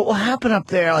we can. What will happen up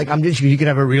there? Like, you can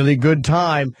have a really good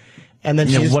time. And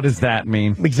then what does that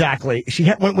mean? Exactly.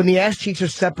 When the ass cheeks are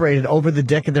separated over the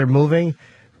dick and they're moving,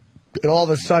 and all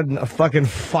of a sudden a fucking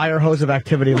fire hose of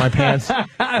activity in my pants.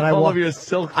 And all of your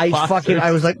silk boxers.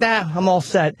 I was like, nah, I'm all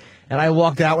set. And I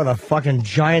walked out with a fucking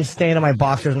giant stain on my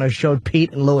boxers, and I showed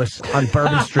Pete and Louis on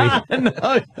Bourbon Street.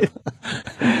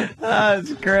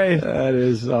 That's great. That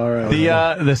is all right.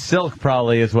 The silk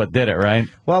probably is what did it, right?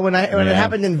 Well, when it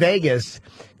happened in Vegas,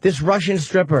 this Russian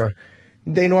stripper,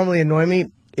 they normally annoy me.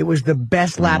 It was the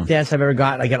best lap dance I've ever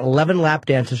gotten. I got 11 lap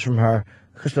dances from her.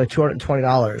 Cost me like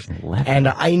 $220. And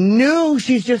I knew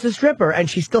she's just a stripper, and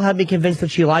she still had me convinced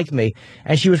that she liked me.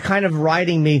 And she was kind of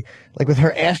riding me, like with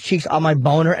her ass cheeks on my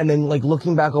boner, and then like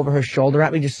looking back over her shoulder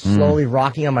at me, just slowly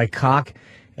rocking on my cock.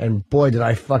 And boy, did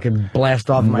I fucking blast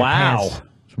off my pants.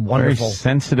 It's wonderful. Very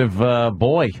sensitive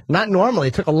boy. Not normally.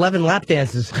 It took 11 lap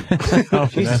dances. Oh,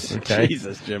 Jesus, okay.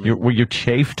 Jesus, Jimmy. Were you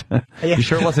chafed? Yeah. You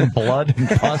sure it wasn't blood and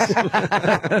pus?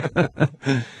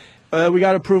 We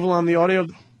got approval on the audio.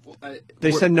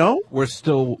 They said no? It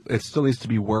still needs to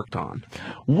be worked on.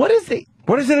 What is it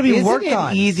going to be worked Isn't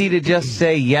on? it easy to just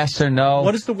say yes or no?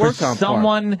 What is the work on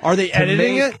someone part? Are they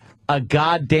editing make it? A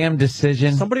goddamn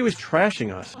decision. Somebody was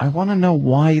trashing us. I want to know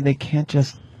why they can't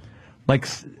just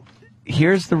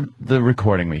here's the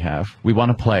recording we have. We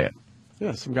want to play it.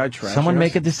 Yeah, some guy trashing Someone us.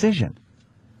 make a decision.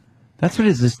 That's what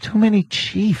it is. There's too many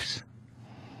chiefs.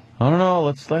 I don't know.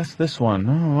 Let's this one.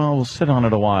 Oh, well, we'll sit on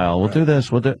it a while. We'll do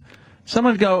this. We'll do.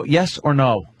 Someone go yes or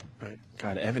no. Right.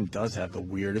 God, Evan does have the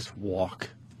weirdest walk.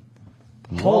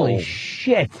 Holy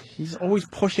shit. He's always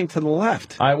pushing to the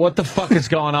left. All right, what the fuck is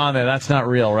going on there? That's not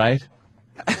real, right?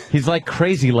 He's like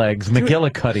Crazy Legs,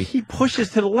 McGillicuddy. He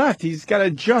pushes to the left. He's got to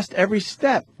adjust every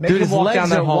step. Dude, his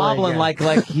legs are wobbling like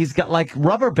he's got like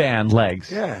rubber band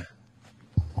legs. Yeah.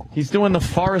 He's doing the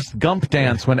Forrest Gump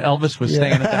dance when Elvis was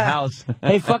staying at the house.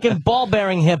 Hey, fucking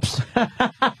ball-bearing hips.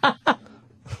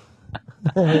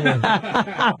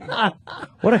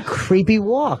 What a creepy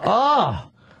walk. Oh,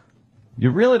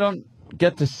 you really don't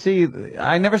get to see.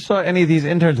 I never saw any of these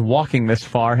interns walking this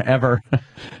far, ever.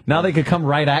 Now they could come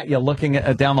right at you looking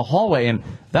down the hallway, and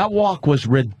that walk was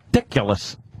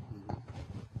ridiculous.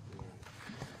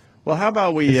 Well, how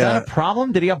about we... Is that a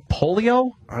problem? Did he have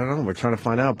polio? I don't know. We're trying to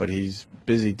find out, but he's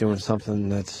busy doing something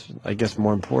that's, I guess,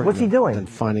 more important. What's he doing? Than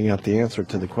finding out the answer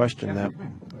to the question that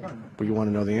we want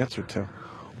to know the answer to.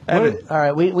 Evan. All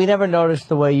right, we never noticed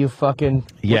the way you fucking...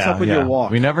 What's up with your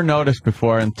walk? We never noticed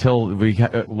before until we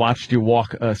watched you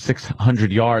walk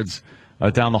 600 yards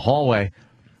down the hallway.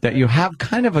 that you have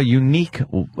kind of a unique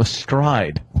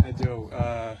stride. I do.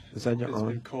 Is that your It's own?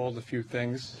 been called a few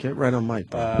things. Get right on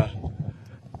mic.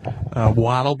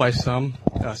 Waddle by some.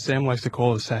 Sam likes to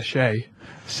call it a sachet.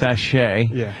 Sachet.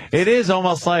 Yeah. It is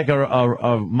almost like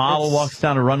a model walks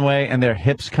down a runway and their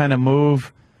hips kind of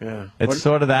move. Yeah. It's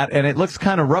sort of that, and it looks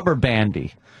kind of rubber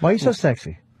bandy. Why are you so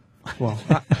sexy? Well,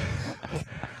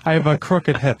 I have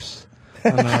crooked hips.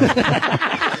 And,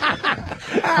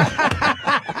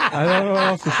 I don't know what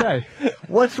else to say.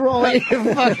 What's wrong with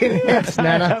your fucking hips,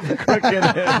 Nana? Crooked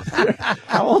hips.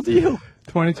 How old are you?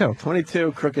 22.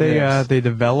 22, crooked hips. They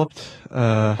developed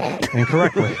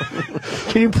incorrectly.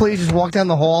 Can you please just walk down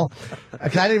the hall?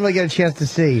 Because I didn't really get a chance to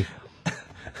see.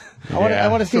 I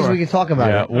want to see so we can talk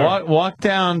about it. Walk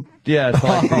down. Yeah, it's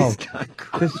like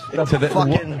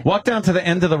walk down to the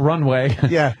end of the runway.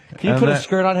 Yeah. Can you put a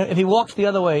skirt on him? If he walks the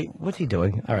other way, what's he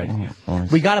doing? All right.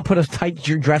 We got to put a tight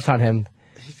dress on him.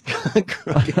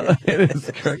 It is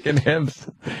crooked hips.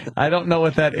 I don't know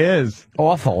what that is.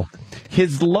 Awful.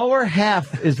 His lower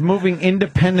half is moving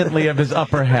independently of his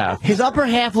upper half. His upper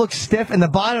half looks stiff, and the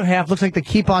bottom half looks like the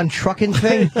keep on trucking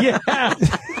thing. Yeah.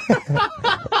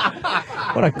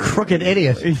 What a crooked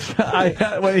idiot.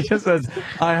 When he just says,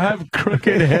 I have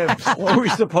crooked hips. Were we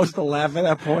supposed to laugh at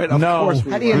that point? Of No. course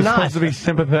we How do you We're not? supposed to be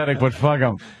sympathetic, but fuck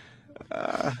him.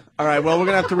 All right, well, we're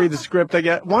going to have to read the script, I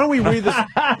guess. Why don't we read this?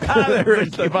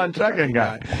 Keep on trucking,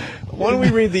 guy. Why don't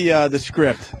we read the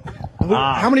script?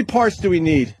 How many parts do we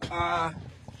need?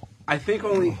 I think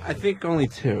only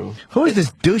two. Who is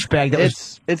this douchebag that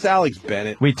was... It's Alex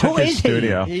Bennett. We took Who his is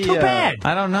studio. he? Too bad.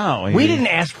 I don't know. We didn't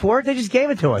ask for it. They just gave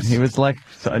it to us. He was like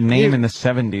a name in the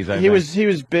 70s, I think. He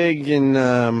was big in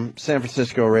San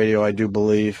Francisco radio, I do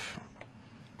believe.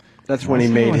 That's when he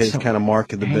made his kind of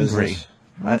mark of the business.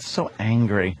 That's so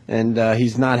angry. And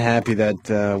he's not happy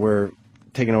that we're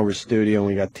taking over his studio and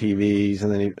we got TVs,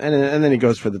 and then he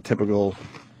goes for the typical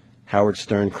Howard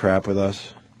Stern crap with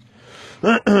us.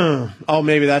 Oh,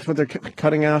 maybe that's what they're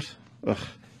cutting out? Ugh.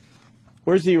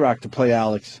 Where's E-Rock to play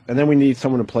Alex? And then we need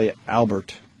someone to play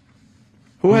Albert.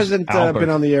 Who hasn't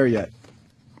been on the air yet?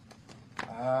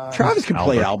 Travis can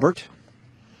play Albert.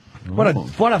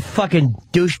 What a fucking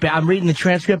douchebag. I'm reading the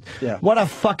transcript. Yeah. What a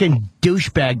fucking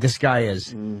douchebag this guy is.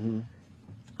 Mm-hmm.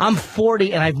 I'm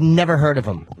 40 and I've never heard of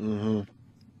him. Mm-hmm.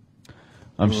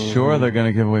 I'm sure they're going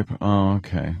to give away... Oh,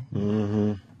 okay.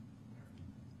 Mm-hmm.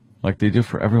 Like they do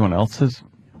for everyone else's?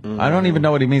 I don't even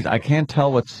know what he means. I can't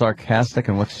tell what's sarcastic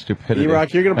and what's stupidity.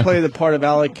 E-Rock, you're going to play the part of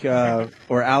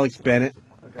Alex Bennett.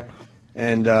 Okay.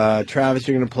 And Travis,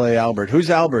 you're going to play Albert. Who's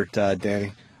Albert,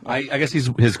 Danny? I guess he's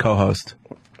his co-host.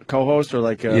 Co-host or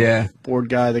like a board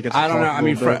guy that gets to I don't know. talk I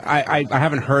mean, I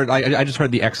haven't heard. I just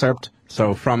heard the excerpt.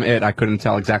 So from it, I couldn't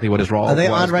tell exactly what his role was. Are they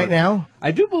on right now?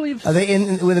 I do believe. Are they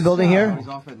in the building here? He's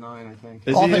off at 9, I think.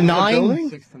 Is Off he at in the 9? building?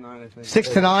 6 to 9, I think. 6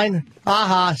 to 9?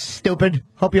 Aha, stupid.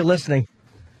 Hope you're listening.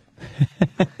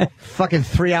 Fucking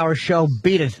 3-hour show.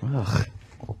 Beat it.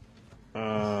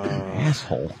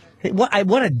 Asshole. Hey, what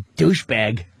a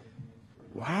douchebag.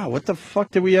 Wow, what the fuck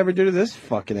did we ever do to this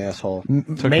fucking asshole?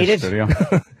 Made it? Studio.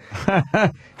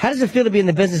 How does it feel to be in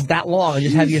the business that long and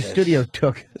just have your studio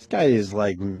took? This guy is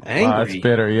like angry. Wow, that's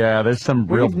bitter. Yeah, there's some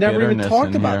real We've never even bitterness talked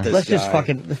in about here. this. Let's just guy.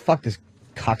 fuck this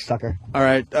cocksucker. All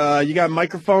right, you got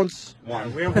microphones?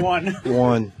 One. We have one.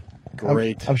 One.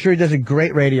 Great. I'm sure he does a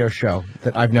great radio show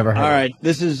that I've never heard. All right,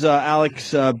 this is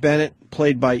Alex Bennett,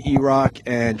 played by E-Rock,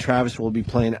 and Travis will be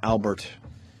playing Albert.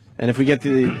 And if we get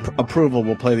the approval,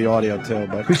 we'll play the audio too.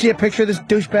 But Can we see a picture of this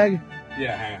douchebag?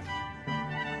 Yeah, hang on.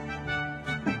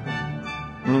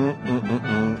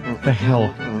 What the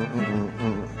hell?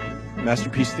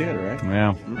 Masterpiece Theater, right?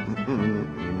 Yeah.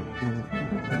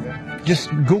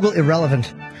 Just Google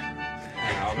irrelevant.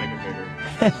 I'll make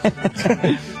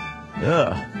it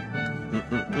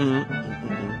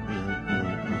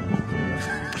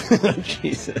bigger.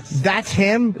 Jesus. That's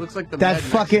him? looks like the that Mad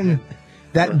fucking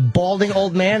that balding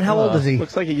old man? How old is he?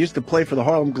 Looks like he used to play for the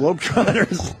Harlem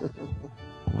Globetrotters.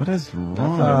 What is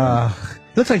wrong?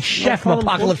 Looks like Chef from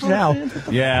Apocalypse Now.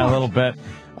 Yeah, a little bit.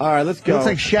 All right, let's go. Looks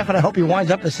like Chef, and I hope he winds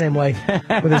up the same way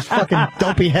with his fucking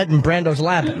dopey head in Brando's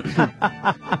lap.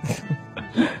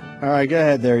 All right, go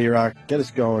ahead there, E-Rock. Get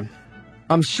us going.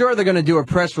 I'm sure they're going to do a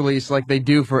press release like they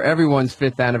do for everyone's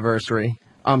 5th anniversary.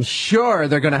 I'm sure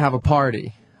they're going to have a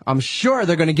party. I'm sure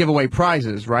they're going to give away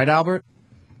prizes, right, Albert?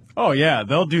 Oh, yeah.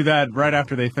 They'll do that right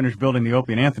after they finish building the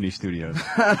Opie and Anthony studios.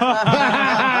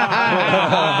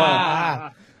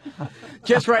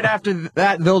 Just right after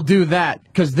that, they'll do that,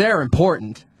 because they're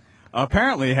important.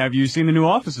 Apparently, have you seen the new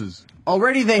offices?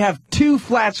 Already they have 2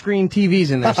 flat-screen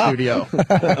TVs in their studio.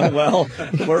 Well,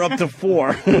 we're up to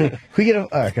 4. We get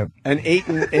a, and 8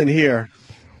 in here.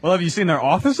 Well, have you seen their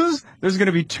offices? There's going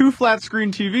to be 2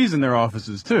 flat-screen TVs in their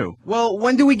offices, too. Well,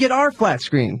 when do we get our flat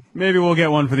screen? Maybe we'll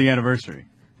get one for the anniversary.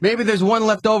 Maybe there's one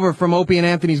left over from Opie and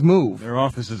Anthony's move. Their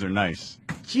offices are nice.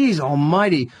 Jeez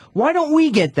almighty. Why don't we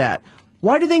get that?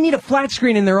 Why do they need a flat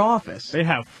screen in their office? They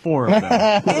have 4 of them.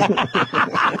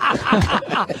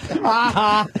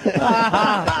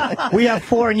 We have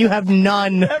 4 and you have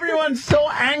none. Everyone's so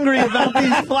angry about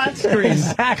these flat screens.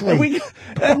 Exactly.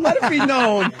 And let it be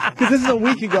known, because this is a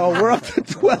week ago, we're up to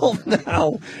 12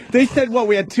 now. They said, what,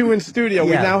 we had 2 in studio.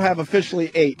 We Yeah. now have officially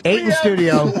 8. 8 in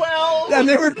studio. 12. And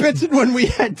they were bitching when we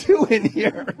had 2 in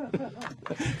here.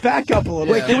 Back up a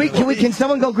little. Wait, can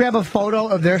someone go grab a photo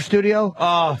of their studio?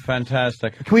 Oh, fantastic.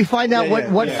 Can we find out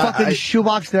what yeah. fucking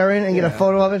shoebox they're in and get a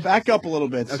photo of it? Back up a little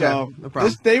bit. Okay, So no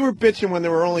problem. they were bitching when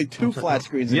there were only 2 flat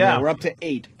screens in Yeah. there. We're up to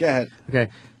 8. Go ahead. Okay.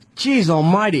 Jeez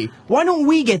almighty. Why don't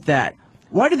we get that?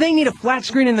 Why do they need a flat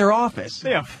screen in their office?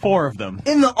 They have 4 of them.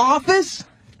 In the office?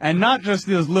 And not just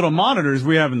those little monitors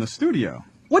we have in the studio.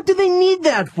 What do they need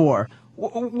that for?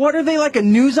 What are they, like a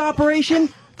news operation?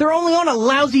 They're only on a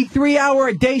lousy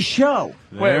 3-hour-a-day show.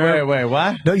 Wait,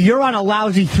 what? No, you're on a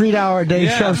lousy 3-hour-a-day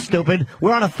show, stupid.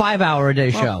 We're on a 5-hour-a-day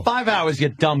show. 5 hours, you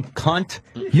dumb cunt.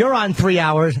 You're on 3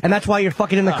 hours, and that's why you're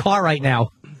fucking in the car right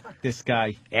now. This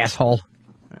guy. Asshole.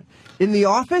 In the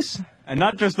office? And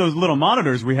not just those little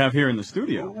monitors we have here in the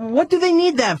studio. What do they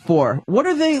need that for? What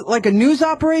are they, like a news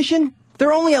operation?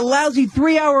 They're only a lousy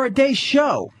 3-hour-a-day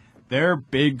show. They're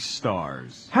big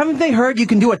stars. Haven't they heard you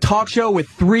can do a talk show with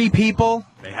 3 people?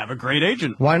 They have a great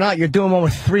agent. Why not? You're doing one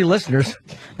with 3 listeners.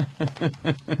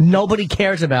 Nobody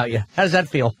cares about you. How does that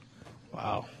feel?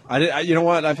 Wow. You know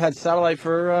what? I've had satellite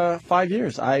for 5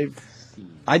 years. I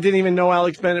didn't even know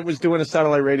Alex Bennett was doing a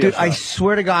satellite radio Dude, show. I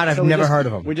swear to God, I've So we never just- heard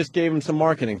of him. We just gave him some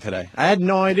marketing today. I had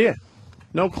no idea.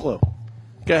 No clue.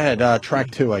 Go ahead.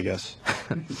 Track 2, I guess.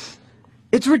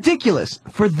 It's ridiculous.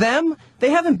 For them, they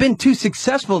haven't been too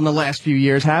successful in the last few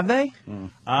years, have they?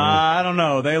 I don't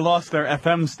know. They lost their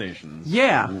FM stations.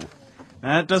 Yeah.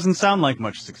 That doesn't sound like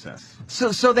much success.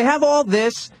 So they have all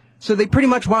this, so they pretty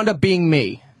much wound up being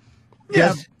me.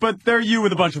 Yeah, but they're you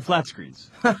with a bunch of flat screens.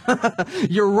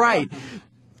 You're right.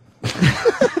 You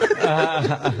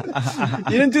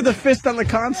didn't do the fist on the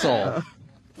console.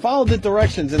 Follow the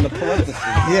directions in the parentheses.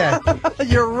 Yeah.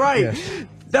 You're right.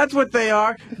 That's what they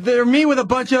are. They're me with a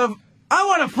bunch of, I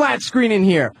want a flat screen in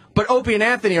here. But Opie and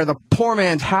Anthony are the poor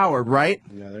man's Howard, right?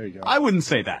 Yeah, there you go. I wouldn't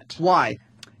say that. Why?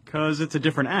 Because it's a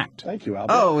different act. Thank you,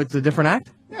 Albert. Oh, it's a different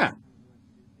act? Yeah.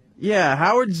 Yeah,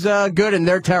 Howard's good and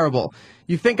they're terrible.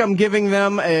 You think I'm giving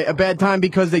them a bad time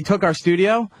because they took our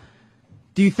studio?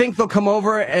 Do you think they'll come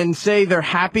over and say they're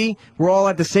happy we're all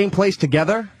at the same place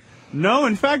together? No,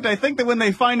 in fact, I think that when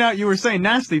they find out you were saying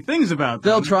nasty things about them,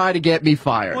 They'll try to get me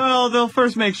fired. well, they'll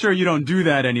first make sure you don't do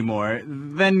that anymore.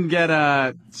 Then get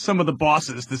some of the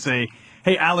bosses to say,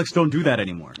 hey, Alex, don't do that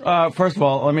anymore. First of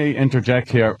all, let me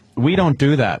interject here. We don't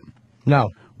do that. No.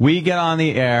 We get on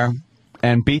the air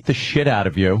and beat the shit out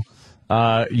of you.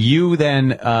 You then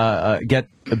get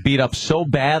beat up so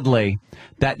badly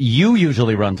that you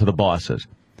usually run to the bosses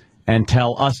and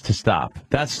tell us to stop.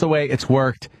 That's the way it's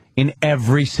worked in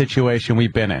every situation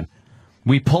we've been in.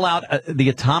 We pull out the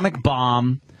atomic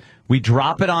bomb, we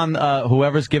drop it on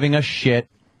whoever's giving us shit,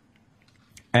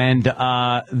 and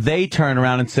they turn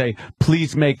around and say,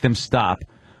 please make them stop.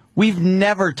 We've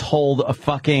never told a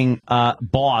fucking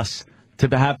boss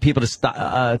to have people to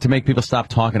stop, to make people stop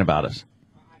talking about us.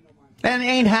 And it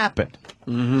ain't happened.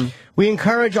 Mm-hmm. We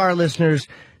encourage our listeners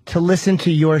to listen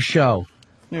to your show.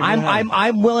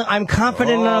 I'm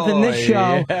confident enough in this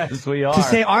show yes, we are. to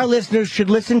say our listeners should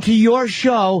listen to your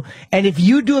show, and if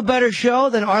you do a better show,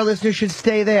 then our listeners should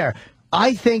stay there.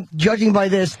 I think, judging by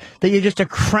this, that you're just a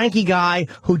cranky guy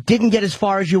who didn't get as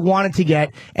far as you wanted to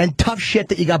get, and tough shit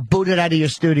that you got booted out of your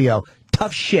studio.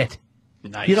 Tough shit.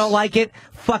 Nice. You don't like it?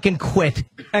 Fucking quit.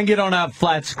 And you don't have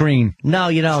flat screen. No,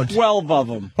 you don't. 12 of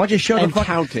them. Why don't you show And the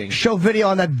counting. show video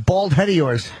on that bald head of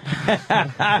yours?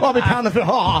 I'll be pound the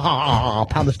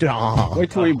pound the studio. Wait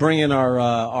till we bring in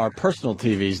our personal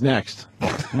TVs next.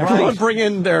 Everyone bring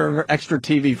in their extra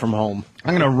TV from home.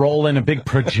 I'm going to roll in a big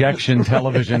projection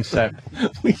television set.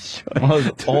 We should. One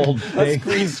of those old Let's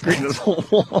big... screen this whole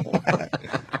wall. All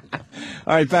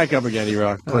right, back up again,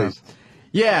 E-Rock, please.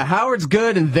 Yeah, Howard's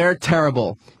good and they're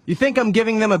terrible. You think I'm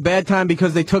giving them a bad time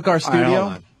because they took our All right, studio?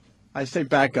 hold on. I say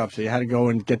back up, so you had to go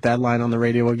and get that line on the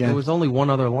radio again. There was only one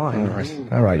other line.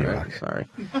 All right, you rock. Sorry.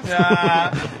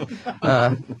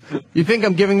 You think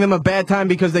I'm giving them a bad time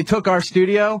because they took our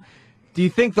studio? Do you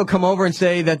think they'll come over and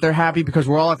say that they're happy because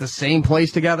we're all at the same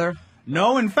place together?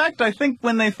 No, in fact, I think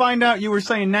when they find out you were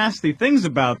saying nasty things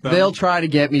about them... They'll try to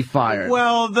get me fired.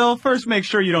 Well, they'll first make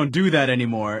sure you don't do that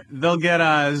anymore. They'll get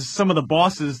some of the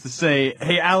bosses to say,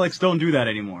 hey, Alex, don't do that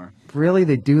anymore. Really?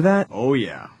 They do that? Oh,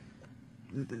 yeah.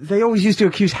 They always used to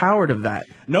accuse Howard of that.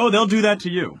 No, they'll do that to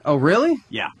you. Oh, really?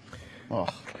 Yeah. Oh.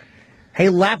 Hey,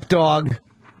 Lapdog,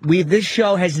 this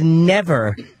show has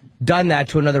never done that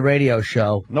to another radio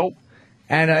show. Nope.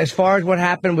 And as far as what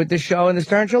happened with this show and the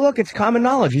Stern Show, look, it's common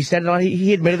knowledge. He said it on.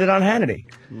 He admitted it on Hannity.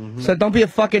 So don't be a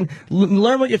fucking.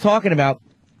 Learn what you're talking about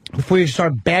before you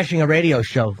start bashing a radio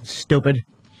show. Stupid.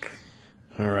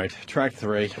 All right, track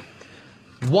 3.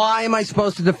 Why am I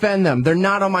supposed to defend them? They're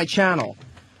not on my channel.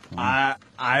 I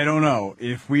don't know.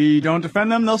 If we don't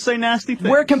defend them, they'll say nasty things.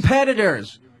 We're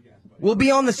competitors. We'll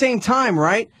be on the same time,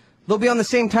 right? They'll be on the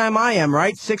same time I am,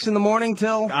 right? 6 in the morning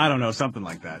till... I don't know, something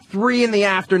like that. 3 in the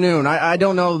afternoon. I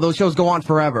don't know. Those shows go on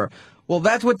forever. Well,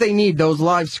 that's what they need, those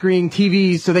live screen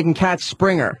TVs, so they can catch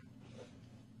Springer.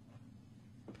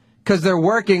 Because they're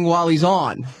working while he's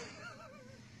on.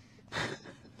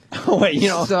 Oh, wait,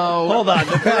 So... Hold on,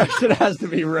 the correction has to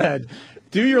be read.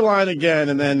 Do your line again,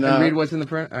 and then... and read what's in the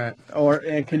print? All right.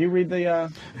 And can you read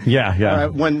the... Yeah. All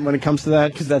right, when it comes to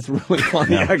that, because that's really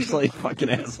funny, actually, fucking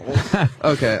assholes.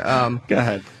 Okay, Go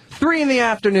ahead. 3 in the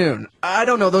afternoon. I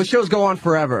don't know. Those shows go on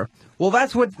forever. Well,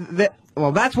 that's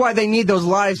why they need those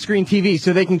live screen TVs,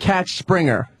 so they can catch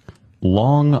Springer.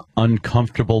 Long,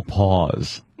 uncomfortable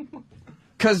pause.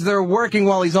 Because they're working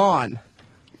while he's on.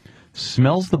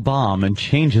 Smells the bomb and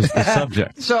changes the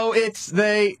subject. So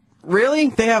really?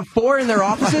 They have 4 in their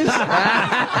offices?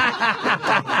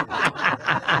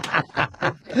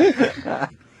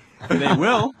 They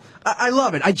will. I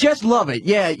love it. I just love it.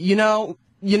 Yeah,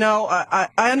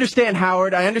 I understand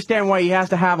Howard. I understand why he has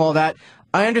to have all that.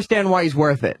 I understand why he's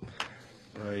worth it.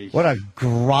 What a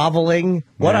groveling,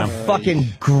 fucking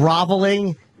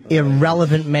groveling,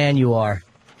 irrelevant man you are.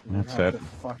 That's it.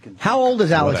 How old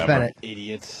is Alex Bennett?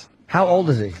 Idiots. How old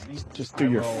is he? Just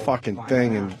do your fucking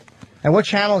thing And what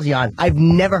channel is he on? I've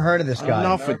never heard of this guy.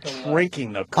 Enough with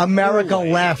drinking the America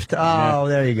Kool-Aid. Left. Oh,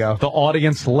 there you go. The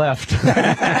audience left.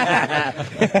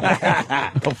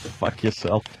 Go fuck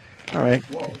yourself. All right.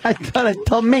 I thought I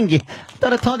told Mingy. I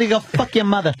thought I told you to go fuck your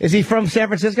mother. Is he from San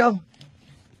Francisco?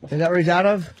 Is that where he's out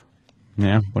of?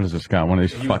 Yeah, what is this guy? One of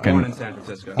these He was born in fucking San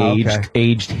Francisco.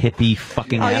 aged hippie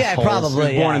fucking Oh, yeah, assholes.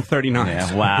 probably. He was born yeah. in 39.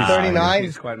 Yeah, wow. 39?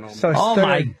 He's quite an old So Oh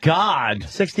my God.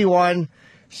 61.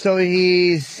 So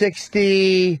he's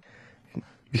 60.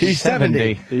 He's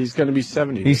 70. He's going to be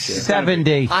 70. He's this year.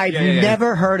 70. I've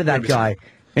never heard of that guy.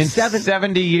 In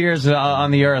 70 years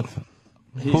on the earth.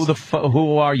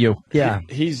 Who are you? Yeah.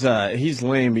 He's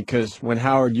lame because when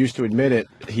Howard used to admit it,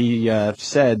 he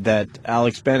said that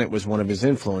Alex Bennett was one of his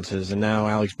influences, and now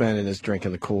Alex Bennett is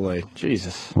drinking the Kool-Aid.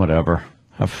 Jesus. Whatever.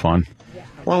 Have fun.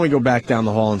 Why don't we go back down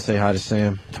the hall and say hi to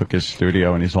Sam? Took his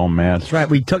studio and he's all mad. That's right.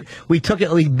 We took it. We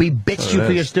bitched So you it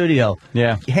for is. your studio.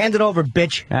 Yeah. Hand it over,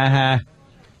 bitch.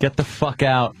 Get the fuck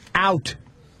out. Out.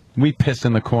 We piss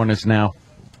in the corners now.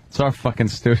 It's our fucking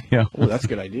studio. Oh, that's a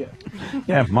good idea.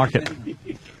 Yeah, mark it.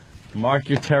 Mark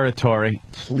your territory.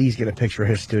 Please get a picture of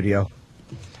his studio.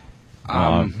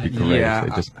 It'd be great yeah, if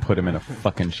they just put him in a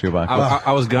fucking shoebox.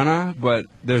 I was gonna, but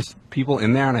there's people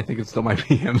in there, and I think it still might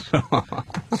be him. So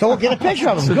we'll get a picture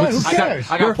of him. Good, who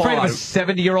cares? I got You're afraid Paul of a out.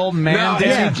 70-year-old man, No,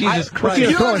 Danny? yeah. Jesus What's Christ.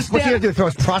 he gonna do? Throw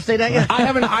his prostate at you? I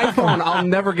have an iPhone. I'll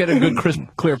never get a good, crisp,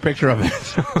 clear picture of it.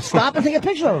 Stop and take a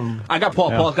picture of him. I got Paul.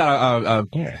 Yeah. Paul's got a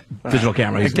digital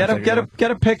camera. He's Get gonna take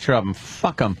it. a picture of him.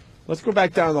 Fuck him. Let's go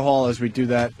back down the hall as we do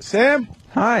that. Sam,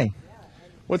 Hi.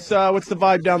 what's the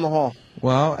vibe down the hall?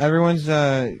 Well,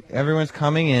 everyone's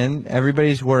coming in.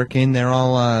 Everybody's working. They're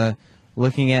all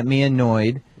looking at me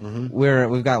annoyed.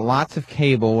 We've got lots of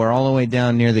cable. We're all the way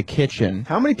down near the kitchen.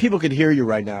 How many people could hear you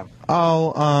right now?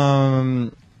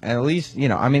 Oh, at least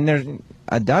there's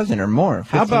a dozen or more.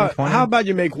 15, 20. How about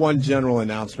you make one general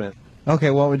announcement?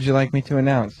 Okay, what would you like me to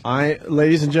announce?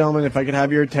 Ladies and gentlemen, if I could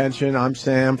have your attention, I'm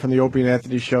Sam from the Opie and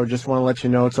Anthony Show. Just want to let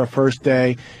you know it's our first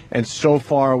day, and so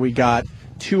far we got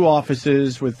 2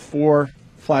 offices with 4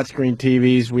 flat screen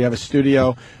TVs. We have a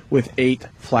studio with 8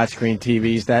 flat screen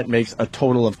TVs. That makes a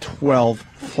total of 12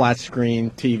 flat screen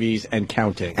TVs and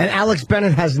counting. And Alex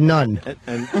Bennett has none. Right.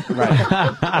 And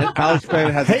Alex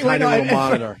Bennett has a tiny little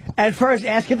monitor. And first,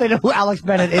 ask if they know who Alex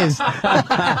Bennett is.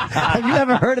 Have you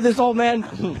ever heard of this old man?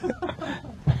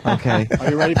 Okay.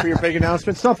 Are you ready for your big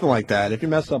announcement? Something like that. If you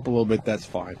mess up a little bit, that's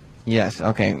fine. Yes,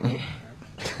 okay.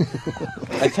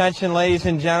 Attention, ladies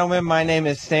and gentlemen. My name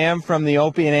is Sam from the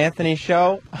Opie and Anthony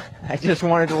Show. I just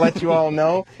wanted to let you all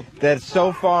know that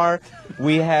so far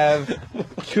we have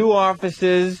 2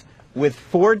 offices with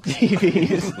 4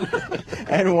 TVs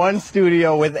and 1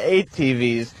 studio with 8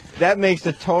 TVs. That makes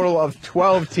a total of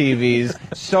 12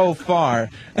 TVs so far,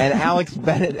 and Alex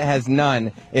Bennett has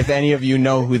none, if any of you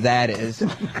know who that is.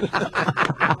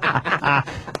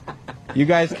 You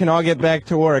guys can all get back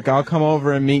to work. I'll come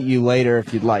over and meet you later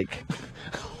if you'd like.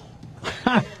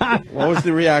 What was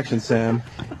the reaction, Sam?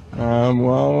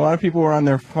 Well, a lot of people were on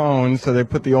their phones, so they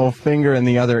put the old finger in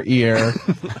the other ear.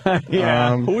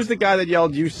 Yeah. Who was the guy that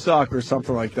yelled, "You suck," or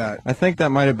something like that? I think that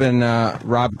might have been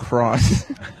Rob Cross.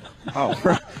 Oh.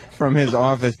 From his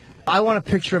office. I want a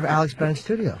picture of Alex Bennett's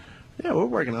studio. Yeah, we're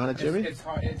working on it, Jimmy.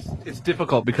 It's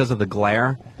difficult because of the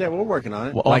glare. Yeah, we're working on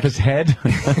it. Well, like his head?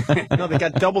 No, they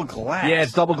got double glass. Yeah,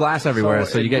 it's double glass everywhere,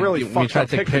 so you get really when you try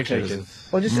to take picture pictures.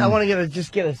 Well, I want to get a,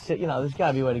 you know, there's got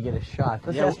to be a way to get a shot.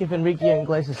 Let's ask if Enrique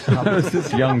Iglesias is That was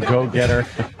this young go-getter.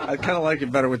 I kind of like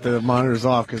it better with the monitors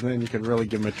off, because then you can really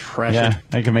give them a treasure. Yeah,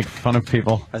 I can make fun of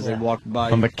people as they walk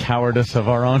by. From the cowardice of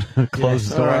our own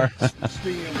closed door.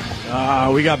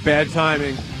 We got bad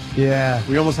timing. Yeah.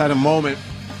 We almost had a moment.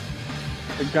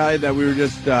 The guy that we were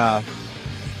just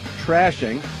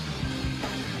trashing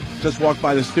just walked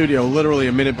by the studio literally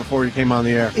a minute before he came on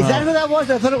the air. Is that who that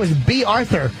was? I thought it was B.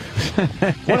 Arthur.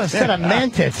 What a set of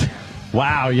mantids.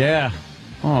 Wow, yeah.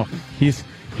 Oh, he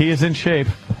is in shape.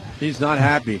 He's not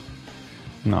happy.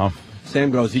 No.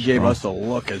 Sam goes, he gave us a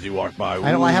look as he walked by.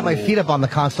 I know I had my feet up on the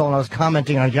console and I was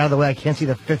commenting on, get out of the way, I can't see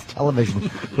the 5th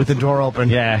television with the door open.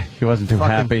 Yeah, he wasn't too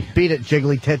happy. Beat it,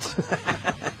 jiggly tits.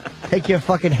 Take your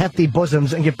fucking hefty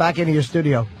bosoms and get back into your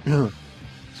studio.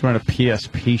 He's wearing a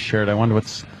PSP shirt. I wonder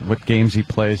what games he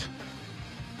plays.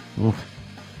 Oof.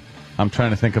 I'm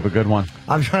trying to think of a good one.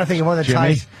 I'm trying to think of one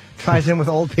that ties in with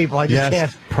old people. I just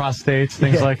can't. Prostates,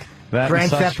 things like that. Grand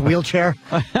Theft wheelchair.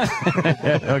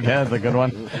 Okay, that's a good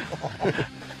one.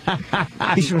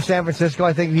 He's from San Francisco.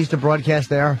 I think he used to broadcast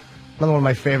there. Another one of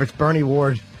my favorites, Bernie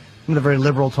Ward. I'm the very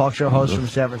liberal talk show host from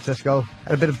San Francisco.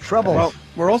 Had a bit of trouble. Well,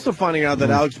 we're also finding out that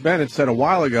Alex Bennett said a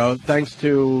while ago, thanks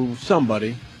to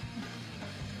somebody,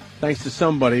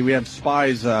 we have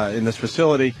spies in this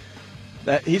facility,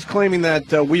 that he's claiming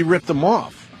that we ripped him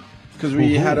off because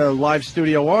we had a live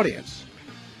studio audience.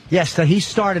 Yes, so he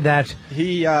started that.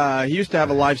 He used to have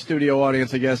a live studio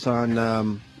audience, I guess,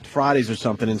 on Fridays or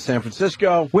something in San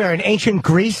Francisco. Where, in ancient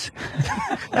Greece?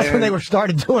 That's when they were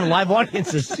started doing live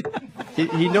audiences.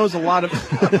 He knows a lot of...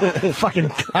 Fucking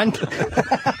cunt.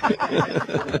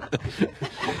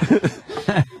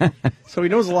 So he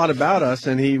knows a lot about us,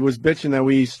 and he was bitching that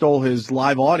we stole his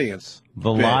live audience.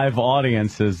 The live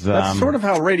audience is... That's sort of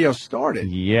how radio started.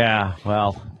 Yeah,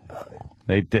 well...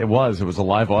 It was a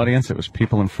live audience. It was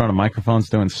people in front of microphones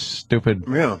doing stupid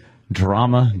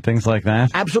drama and things like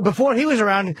that. Absolutely. Before he was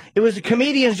around, it was the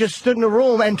comedians just stood in a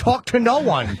room and talked to no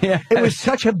one. Yeah. It was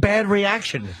such a bad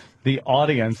reaction. The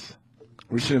audience.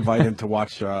 We should invite him to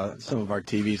watch some of our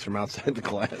TVs from outside the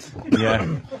class.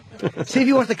 Yeah. See if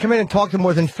he wants to come in and talk to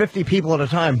more than 50 people at a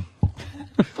time.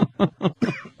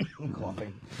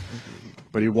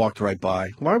 But he walked right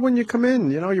by. Why wouldn't you come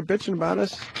in? You know, you're bitching about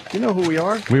us. You know who we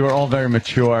are. We were all very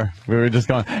mature. We were just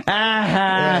going, He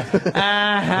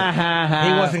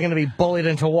wasn't going to be bullied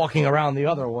into walking around the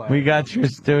other way. We got your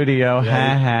studio.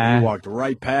 He walked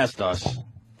right past us.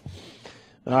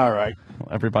 All right.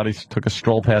 Everybody took a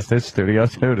stroll past his studio,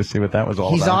 too, to see what that was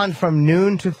all He's about. on from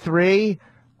noon to 3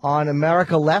 on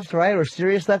America Left, right? Or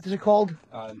Sirius Left, is it called?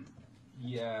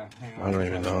 Yeah. I don't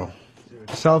even know.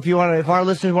 So if our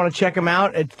listeners want to check him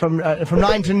out, it's from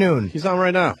 9 to noon. He's on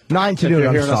right now. 9 to If noon, you're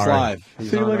I'm hearing us sorry. live.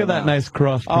 See, look at that nice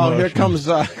cross Oh, here promotion.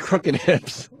 comes Crooked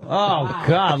Hips. Oh,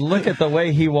 God, look at the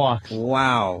way he walks.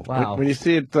 Wow. Wow. When you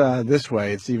see it this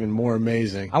way, it's even more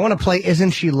amazing. I want to play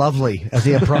Isn't She Lovely as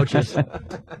he approaches.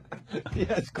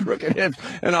 Yes, Crooked Hips.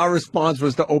 And our response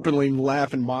was to openly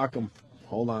laugh and mock him.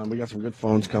 Hold on, we got some good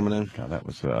phones coming in. God, that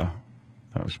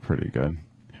was pretty good.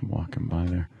 Him walking by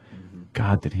there.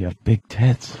 God, did he have big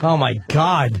tits? Oh, my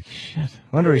God. Shit.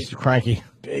 Wonder he's cranky.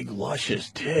 Big, luscious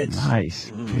tits. Nice.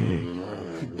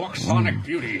 Big. Bucksonic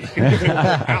beauty.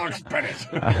 Alex Bennett.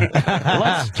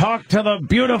 Let's talk to the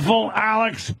beautiful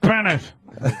Alex Bennett.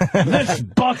 This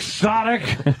bucksonic.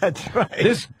 That's right.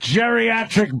 This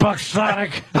geriatric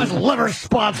bucksonic has liver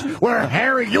spots where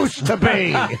hair used to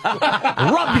be.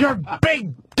 Rub your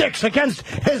big dicks against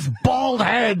his bald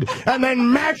head and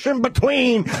then mash him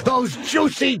between those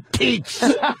juicy teats.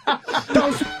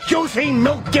 Those juicy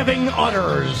milk-giving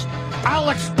udders.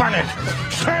 Alex Bennett,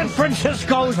 San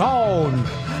Francisco's own.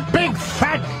 Big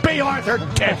fat B. Arthur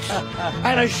tits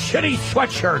and a shitty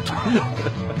sweatshirt.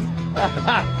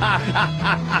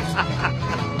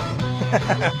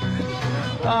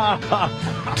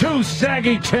 Two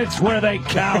saggy tits where they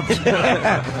count.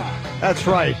 That's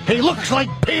right. He looks like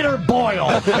Peter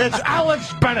Boyle. It's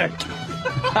Alex Bennett.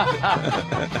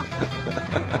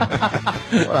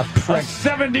 What a prick. A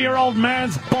 70-year-old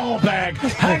man's ball bag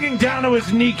hanging down to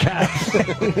his kneecaps.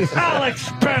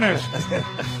 Alex Bennett.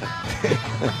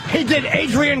 He did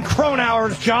Adrian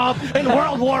Cronauer's job in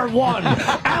World War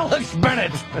I. Alex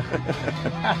Bennett.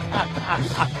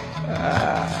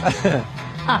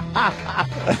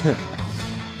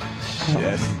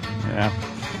 Shit. Yeah.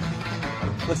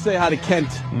 Let's say hi to Kent,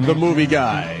 the movie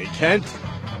guy. Kent?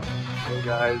 Hey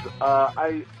guys,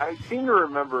 I seem to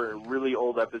remember a really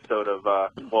old episode of,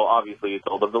 well, obviously it's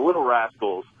old, of The Little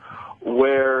Rascals,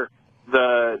 where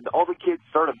all the kids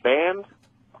start a band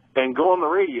and go on the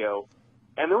radio,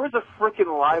 and there was a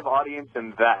freaking live audience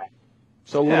in that.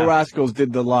 So Little Rascals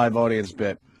did the live audience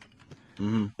bit.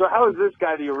 Mm-hmm. So how is this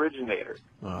guy the originator?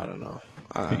 I don't know.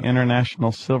 The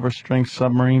International Silver String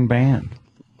Submarine Band.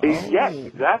 Yes,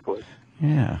 exactly.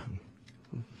 Yeah.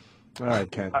 All right,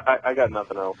 Ken. I got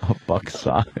nothing else. A buck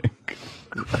Sonic.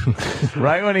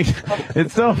 Right when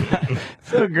it's so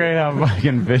great how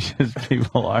fucking vicious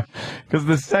people are. Because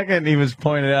the second he was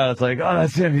pointed out, it's like, oh,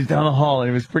 that's him. He's down the hall, and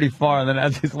he was pretty far. And then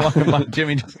as he's walking by,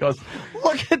 Jimmy just goes,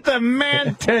 "Look at the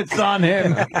man tits on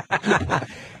him."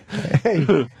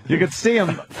 You could see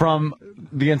him from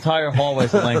the entire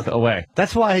hallway's length away.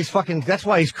 That's why he's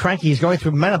cranky. He's going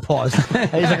through menopause. And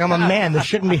he's like, I'm a man. This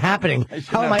shouldn't be happening.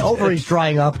 How are my ovaries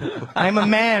drying up? I'm a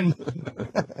man.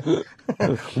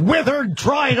 Withered,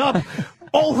 dried up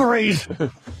ovaries.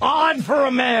 Odd for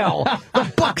a male.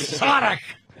 The buck Sonic.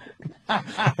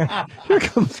 Here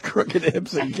comes Crooked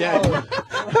Hips again.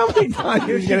 How many times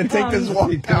are you going to take this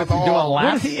walk down the hall?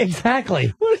 What is he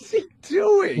exactly? What is he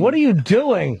doing? What are you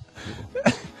doing?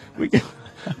 There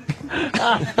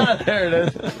it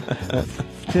is.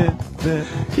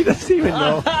 He doesn't even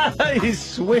know. He's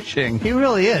swishing. He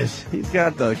really is. He's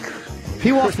got the... If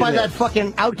he walks by that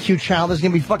fucking OutQ channel, there's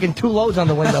going to be fucking 2 loads on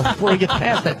the window before he gets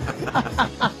past it.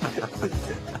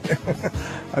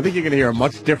 I think you're going to hear a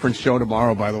much different show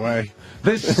tomorrow, by the way.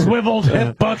 This swiveled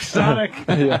hip buck Sonic.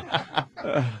 Yeah.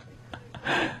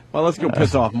 Well, let's go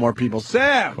piss off more people.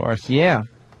 Sam! Of course, yeah.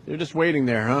 You're just waiting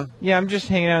there, huh? Yeah, I'm just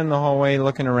hanging out in the hallway,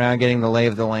 looking around, getting the lay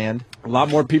of the land. A lot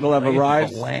more people have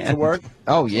arrived to work?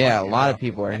 Oh, yeah, a lot of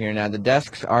people are here now. The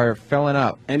desks are filling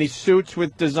up. Any suits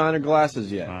with designer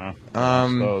glasses yet?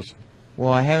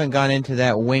 Well, I haven't gone into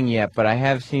that wing yet, but I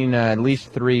have seen at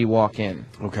least 3 walk in.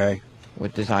 Okay.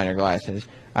 With designer glasses.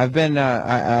 I've been,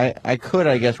 I could,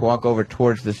 I guess, walk over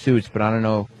towards the suits, but I don't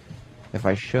know if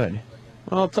I should.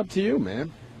 Well, it's up to you,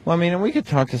 man. Well, I mean, we could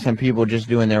talk to some people just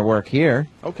doing their work here.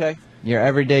 Okay. Your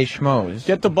everyday schmoes.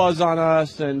 Get the buzz on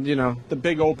us and, you know, the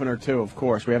big opener, too, of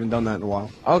course. We haven't done that in a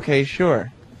while. Okay,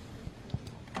 sure.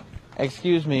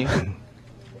 Excuse me.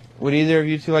 Would either of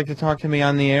you two like to talk to me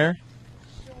on the air?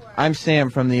 Sure. I'm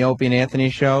Sam from the Opie and Anthony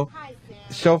show. Hi, Sam.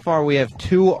 So far, we have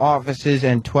 2 offices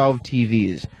and 12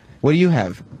 TVs. What do you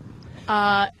have?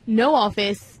 No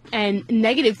office and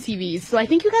negative TVs. So I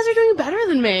think you guys are doing better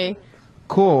than me.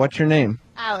 Cool. What's your name?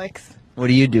 Alex. What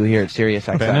do you do here at Sirius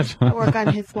XM? Bennett? I work on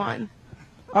Hits One.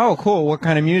 Oh, cool. What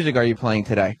kind of music are you playing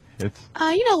today? You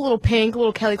know, a little Pink, a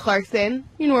little Kelly Clarkson,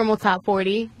 your normal top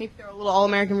 40. Maybe throw a little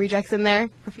All-American Rejects in there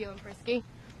for feeling frisky.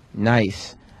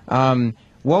 Nice.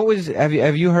 What was? Have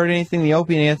you heard anything? The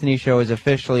Opie and Anthony show is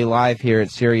officially live here at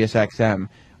Sirius XM.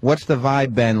 What's the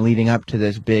vibe been leading up to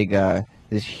this big,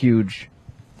 this huge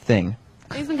thing?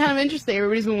 It's been kind of interesting.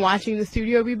 Everybody's been watching the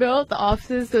studio be built, the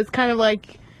offices, so it's kind of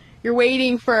like you're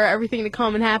waiting for everything to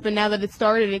come and happen. Now that it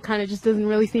started, it kind of just doesn't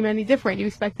really seem any different. You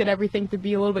expected everything to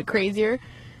be a little bit crazier,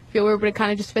 feel weird, but it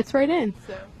kind of just fits right in.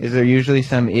 So. Is there usually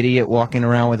some idiot walking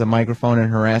around with a microphone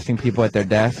and harassing people at their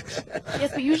desks?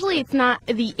 Yes, but usually it's not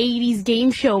the 80s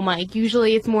game show mic.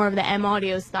 Usually it's more of the M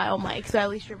Audio style mic, so at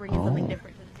least you're bringing something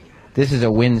different to the table. This is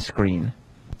a windscreen.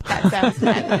 That sounds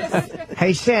fabulous.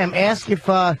 Hey, Sam, ask if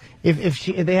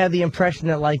they had the impression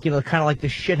that, like, you know, kind of like the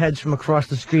shitheads from across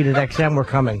the street at XM were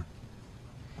coming.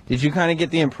 Did you kind of get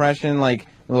the impression, like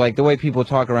the way people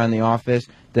talk around the office,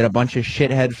 that a bunch of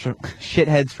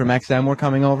shitheads from XM were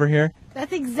coming over here?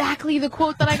 That's exactly the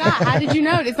quote that I got. How did you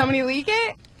know? Did somebody leak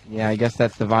it? Yeah, I guess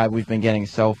that's the vibe we've been getting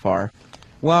so far.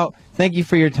 Well, thank you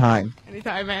for your time.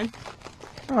 Anytime, man.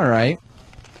 All right.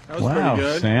 That was wow, pretty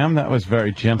good. Sam, that was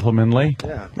very gentlemanly.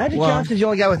 Yeah. Magic Johnson's the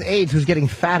only guy with AIDS who's getting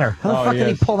fatter. How the fuck did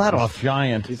he pull that off?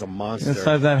 Giant. He's a monster.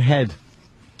 Inside that head.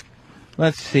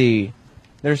 Let's see.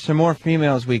 There's some more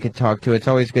females we could talk to. It's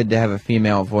always good to have a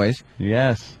female voice.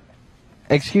 Yes.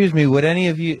 Excuse me, would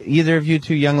either of you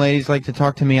two young ladies like to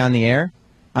talk to me on the air?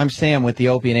 I'm Sam with the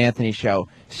Opie and Anthony Show.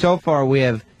 So far, we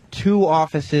have 2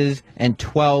 offices and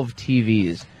 12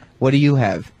 TVs. What do you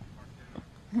have?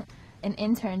 An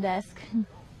intern desk.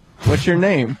 What's your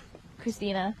name?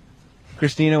 Christina.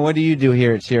 Christina, what do you do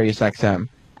here at Sirius XM?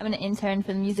 I'm an intern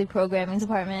for the music programming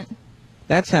department.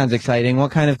 That sounds exciting.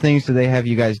 What kind of things do they have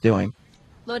you guys doing?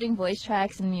 Loading voice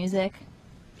tracks and music.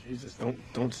 Jesus,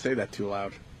 don't say that too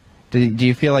loud. Do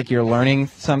you feel like you're learning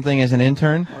something as an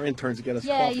intern? Our interns get us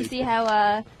Yeah, coffee. you see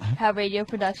how radio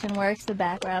production works, the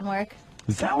background work.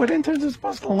 Is that what interns are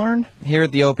supposed to learn? Here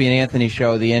at the Opie and Anthony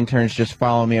Show, the interns just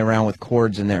follow me around with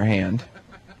cords in their hand.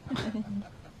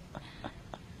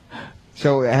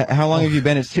 So, how long have you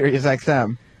been at Sirius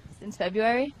XM? Since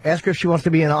February. Ask her if she wants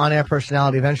to be an on-air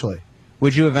personality eventually.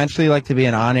 Would you eventually like to be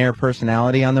an on-air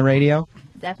personality on the radio?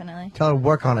 Definitely. Tell her to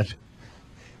work on it.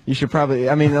 You should probably,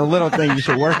 I mean, a little thing, you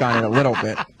should work on it a little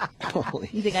bit.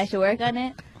 You think I should work on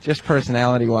it? Just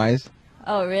personality-wise.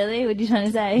 Oh, really? What are you trying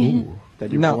to say?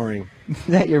 That you're boring.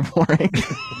 That you're boring.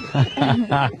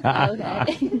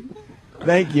 Okay.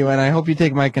 Thank you, and I hope you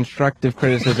take my constructive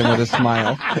criticism with a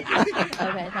smile.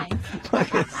 Okay, thanks.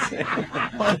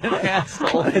 What an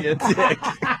asshole. What a dick.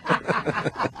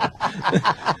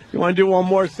 You want to do one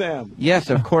more, Sam? Yes,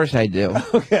 of course I do.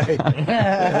 Okay.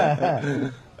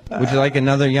 Would you like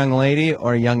another young lady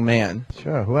or a young man?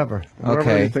 Sure, whoever. Whatever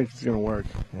Okay. you think is going to work.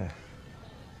 Yeah.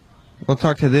 We'll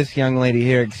talk to this young lady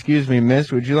here. Excuse me,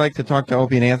 miss, would you like to talk to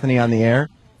Opie and Anthony on the air?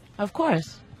 Of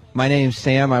course. My name's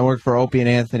Sam. I work for Opie and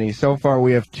Anthony. So far,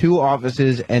 we have 2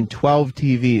 offices and 12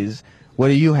 TVs. What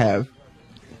do you have?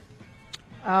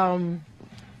 1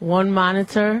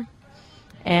 monitor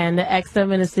and the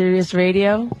XM and a Sirius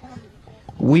radio.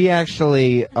 We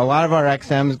actually, a lot of our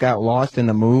XMs got lost in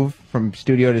the move from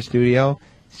studio to studio.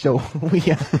 So we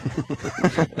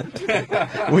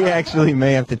actually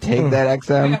may have to take that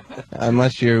XM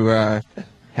unless you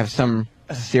have some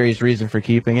serious reason for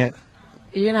keeping it.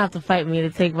 You're going to have to fight me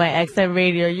to take my XM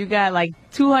radio. You got like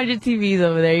 200 TVs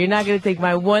over there. You're not going to take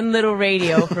my one little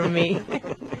radio from me.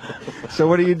 So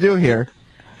what do you do here?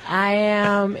 I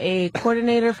am a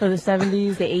coordinator for the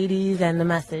 70s, the 80s, and the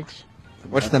Message.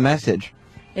 What's the message?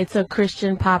 It's a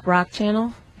Christian pop rock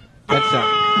channel. That's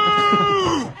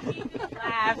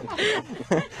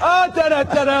Oh,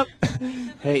 da-da-da-da.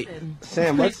 Hey,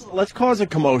 Sam, let's cause a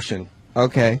commotion.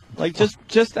 Okay. Like,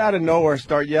 just out of nowhere,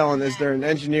 start yelling, is there an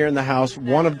engineer in the house?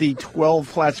 One of the 12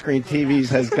 flat-screen TVs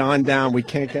has gone down. We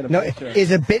can't get a picture.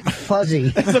 Is a bit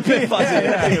fuzzy. It's a bit fuzzy.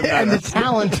 And the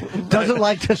talent doesn't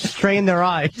like to strain their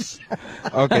eyes.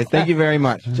 Okay, thank you very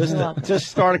much. Just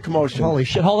start a commotion. Holy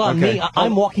shit, hold on. Okay.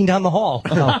 I'm walking down the hall.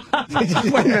 Wait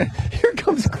a minute. Here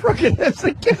comes Crooked Hips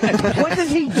again. What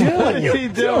is he doing? What is he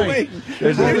doing?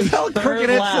 There's Please a tell third Crooked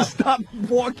Hips to lap. stop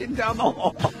walking down the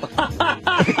hall.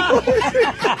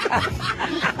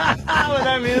 With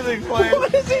that music playing.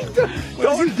 What is he doing?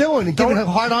 What is he doing? Giving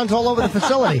hard-ons all over the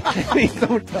facility. Please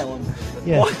don't tell him.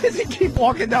 Yeah. Why does he keep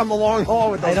walking down the long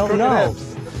hall with those I don't crooked know.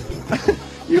 hips?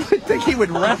 You would think he would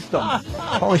rest them.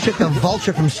 Holy shit, the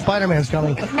vulture from Spider-Man's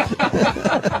coming.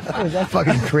 Who's that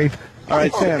fucking creep? All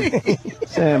right, Sam.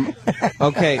 Sam.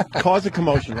 Okay. Cause a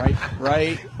commotion, right?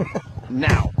 Right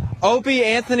now. Opie,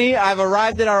 Anthony, I've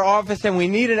arrived at our office and we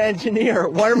need an engineer.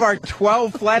 One of our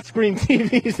 12 flat-screen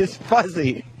TVs is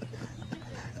fuzzy.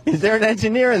 Is there an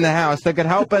engineer in the house that could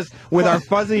help us with our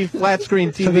fuzzy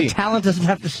flat-screen TV? So the talent doesn't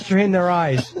have to strain their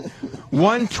eyes.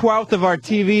 1/12 of our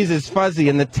TVs is fuzzy,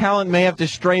 and the talent may have to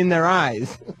strain their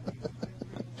eyes.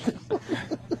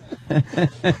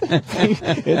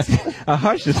 It's a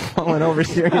hush is falling over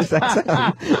Sirius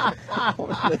XM.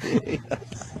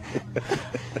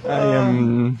 I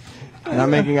am not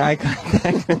making eye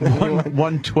contact with anyone.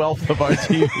 1/12 of our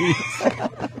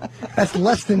TVs. That's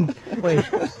less than, wait,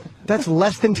 that's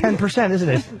less than 10%, isn't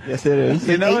it? Yes, it is.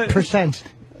 You know what? 8%.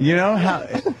 You know how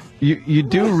you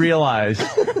do realize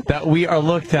that we are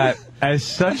looked at as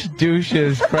such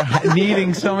douches for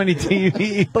needing so many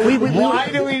TVs. But why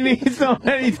do we need so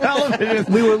many televisions?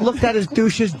 We were looked at as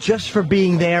douches just for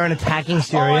being there and attacking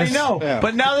Sirius. Oh, I know. Yeah.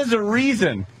 But now there's a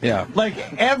reason. Yeah. Like,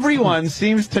 everyone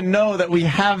seems to know that we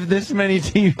have this many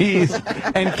TVs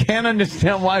and can't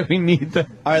understand why we need them.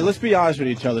 All right, let's be honest with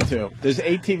each other, too. There's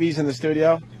 8 TVs in the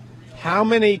studio. How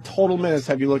many total minutes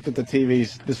have you looked at the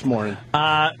TVs this morning?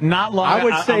 Not long. I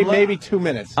would say I'm maybe 2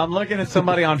 minutes. I'm looking at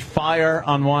somebody on fire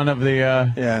on one of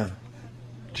the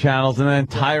channels, and then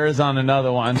Tyra's on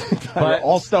another one. But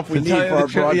all stuff we to need tell for you our the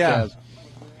truth, broadcast.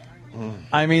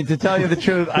 I mean, to tell you the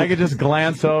truth, I could just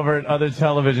glance over at other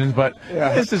televisions, but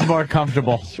Yeah. this is more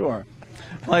comfortable. Sure.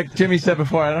 Like Jimmy said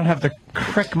before, I don't have to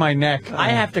crick my neck. I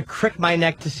have to crick my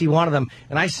neck to see one of them,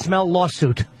 and I smell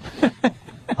lawsuit.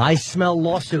 I smell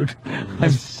lawsuit.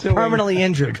 I'm permanently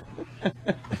injured.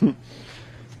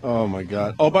 Oh my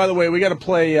God! Oh, by the way, we got to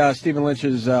play Stephen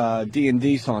Lynch's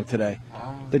D&D song today.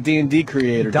 The D&D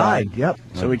creator died. Yep.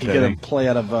 So we could get a play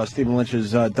out of Stephen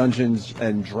Lynch's Dungeons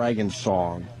and Dragons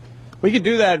song. We could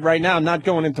do that right now. Not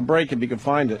going into break if you can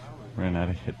find it. Ran out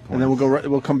of hit points. And then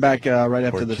we'll come back right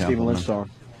after Poor the Stephen gentleman. Lynch song.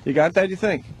 You got that? You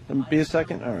think? Be a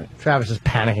second. All right. Travis is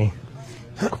panicking.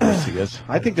 Of course he is.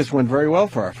 I think this went very well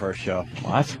for our first show.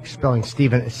 What? Spelling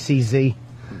Stephen CZ.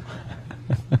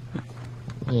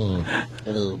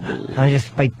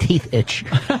 My teeth itch.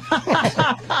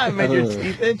 I made your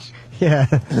teeth itch? Yeah,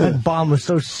 that bomb was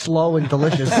so slow and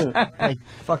delicious. Like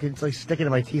fucking, it's like sticking to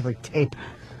my teeth like tape.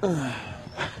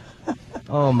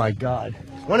 Oh my God!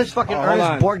 When is fucking Oh, hold Ernest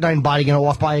on. Borgnine body gonna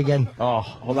walk by again? Oh,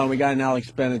 hold on. We got an Alex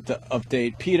Bennett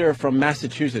update. Peter from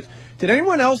Massachusetts. Did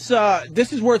anyone else,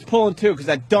 this is worth pulling too, because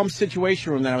that dumb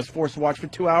Situation Room that I was forced to watch for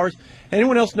 2 hours.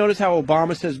 Anyone else notice how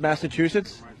Obama says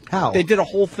Massachusetts? How? They did a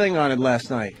whole thing on it last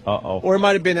night. Uh-oh. Or it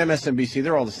might have been MSNBC.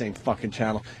 They're all the same fucking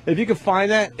channel. If you can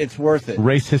find that, it's worth it.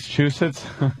 Massachusetts?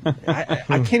 I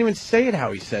can't even say it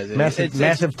how he says it. Massive,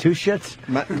 massive two shits.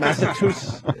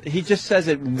 Massachusetts. He just says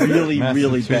it really,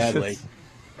 really badly.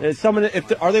 Someone,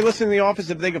 are they listening to The Office?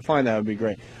 If they could find that, it would be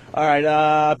great. All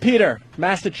right, Peter,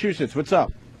 Massachusetts, what's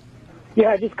up?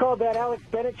 Yeah, I just called that Alex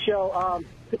Bennett show.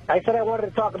 I said I wanted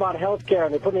to talk about health care,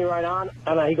 and they put me right on.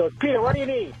 And he goes, Peter, what do you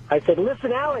need? I said,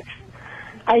 listen, Alex,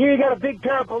 I hear you got a big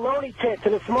pair of baloney tits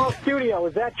in a small studio.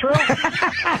 Is that true?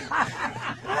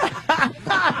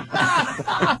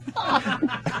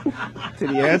 Did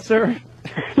he answer?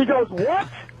 He goes, what?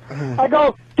 I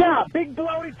go, yeah, big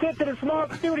baloney tits in a small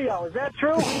studio. Is that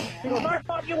true? He goes, I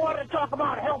thought you wanted to talk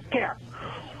about health care.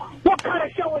 What kind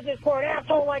of show is this for an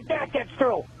asshole like that gets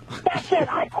through? That's it.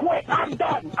 I quit. I'm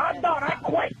done. I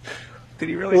quit. Did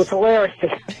he really? It was hilarious.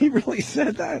 He really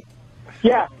said that?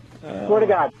 Yeah. Swear to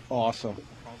God. Awesome.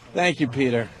 Thank you,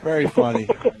 Peter. Very funny.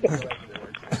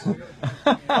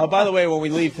 By the way, when we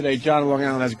leave today, John in Long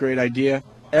Island has a great idea.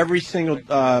 Every single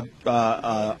TV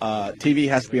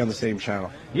has to be on the same channel.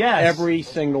 Yes. Every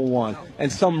single one. And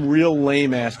some real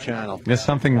lame-ass channel. There's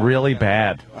something really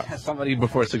bad. Somebody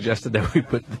before suggested that we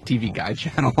put the TV Guide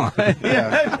channel on.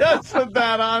 Yeah, just put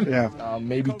that on. Yeah.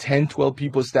 Maybe 10, 12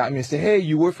 people stop me and say, hey,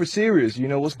 you work for Sirius. You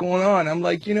know, what's going on? I'm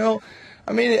like, I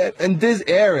mean, in this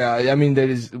area, I mean, that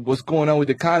is what's going on with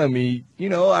the economy.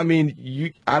 I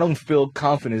mean, I don't feel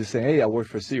confident to say, hey, I work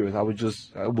for Sirius.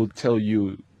 I will tell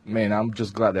you, man, I'm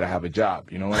just glad that I have a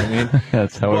job. You know what I mean?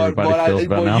 That's how everybody feels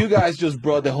about now. But you guys just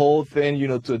brought the whole thing,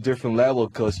 to a different level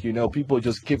because, people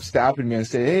just keep stopping me and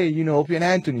say, hey, Opie and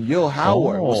Anthony, yo,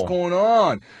 Howard, what's going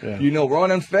on? Yeah.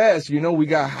 Run and fast. We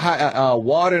got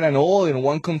water and oil in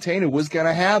one container. What's going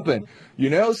to happen?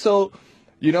 So,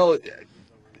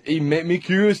 it made me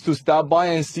curious to stop by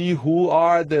and see who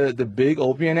are the big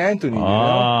Opie and Anthony.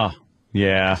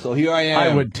 Yeah. So here I am.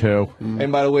 I would too.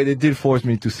 And by the way, they did force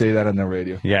me to say that on the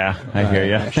radio. Yeah, I hear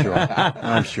you. I'm sure.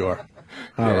 I'm sure.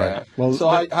 All right. Well, so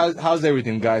how's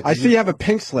everything, guys? I see you have a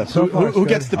pink slip. Who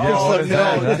gets the pink slip?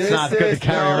 That's not good to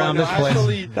carry around this place.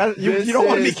 You don't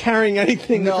want to be carrying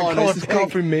anything. No, this is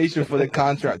confirmation for the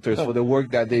contractors for the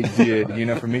work that they did.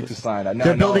 For me to sign.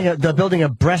 They're building a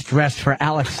breast rest for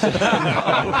Alex.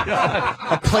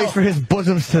 A place for his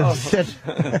bosoms to sit.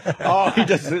 He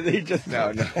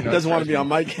doesn't want to be on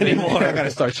mic anymore. I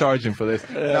gotta start charging for this.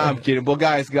 No, I'm kidding. Well,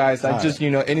 guys, I just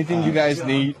anything you guys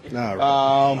need.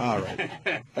 All right.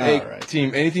 Hey,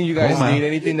 team, anything you guys need,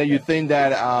 anything that you think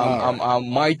that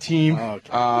my team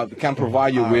can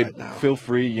provide you with, feel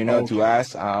free, to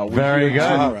ask. Very good.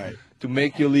 All right. To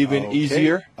make your living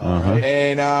easier.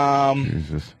 And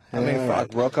Jesus.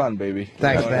 rock on, baby.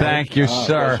 Thanks, man. Thank you,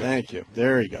 sir. Thank you.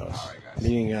 There he goes.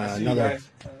 Meeting another.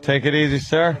 Take it easy,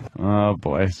 sir. Oh,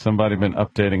 boy. Somebody been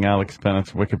updating Alex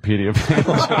Bennett's Wikipedia page.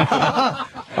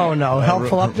 Oh, no.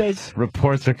 Helpful updates?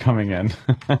 Reports are coming in.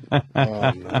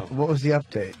 Oh, no. What was the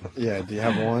update? Yeah, do you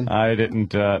have one? I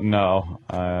didn't know.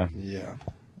 Yeah.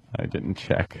 I didn't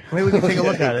check. Maybe we can take a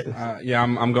look at it. Yeah,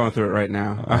 I'm going through it right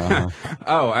now.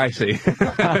 Oh, I see.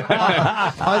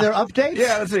 Are there updates?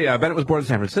 Yeah, let's see. Bennett was born in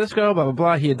San Francisco, blah, blah,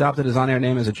 blah. He adopted his on-air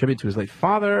name as a tribute to his late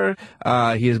father.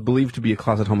 He is believed to be a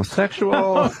closet homosexual.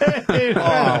 Oh, wow. Is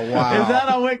that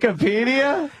on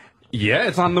Wikipedia? Yeah,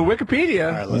 it's on the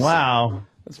Wikipedia. Right, Wow.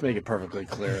 Let's make it perfectly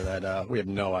clear that we have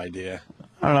no idea.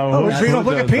 I don't know. Oh, it's reading off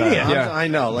Wikipedia. Yeah, I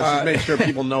know. Let's just make sure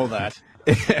people know that.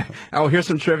 Oh, here's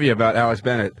some trivia about Alex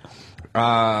Bennett.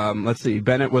 Let's see.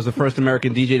 Bennett was the first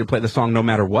American DJ to play the song No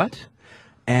Matter What.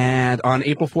 And on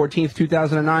April 14th,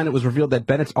 2009, it was revealed that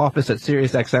Bennett's office at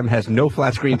SiriusXM has no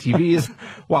flat screen TVs,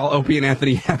 while Opie and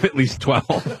Anthony have at least 12.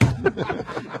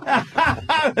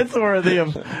 That's worthy of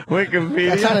Wikipedia.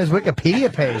 That's on his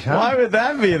Wikipedia page, huh? Why would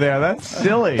that be there? That's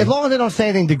silly. As long as they don't say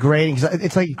anything degrading, 'cause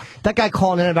it's like that guy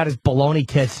calling in about his baloney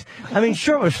tits. I mean,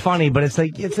 sure, it was funny, but it's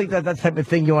like that type of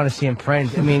thing you want to see in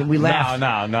print. I mean, we laugh.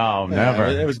 No, never.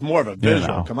 It was more of a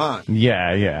visual. Come on.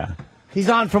 Yeah. He's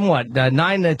on from what,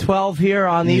 9 to 12 here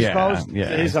on the East Coast?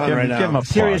 Yeah, he's on right now. Give him a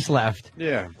Sirius plug. left.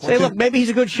 Yeah. Say, look, maybe he's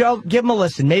a good show. Give him a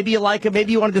listen. Maybe you like him.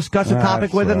 Maybe you want to discuss a topic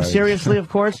That's with him. right. Seriously, of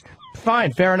course.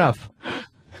 Fine. Fair enough.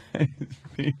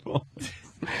 People.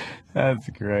 That's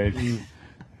great.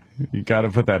 You got to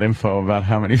put that info about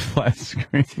how many flat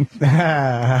screens.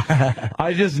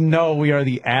 I just know we are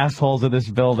the assholes of this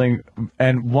building,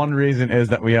 and one reason is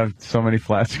that we have so many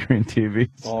flat screen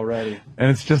TVs already.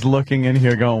 And it's just looking in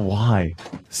here going, why?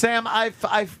 Sam, I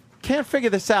can't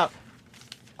figure this out.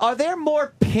 Are there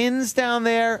more pins down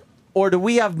there, or do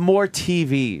we have more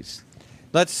TVs?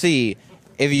 Let's see.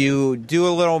 If you do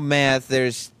a little math,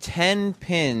 there's 10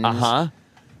 pins.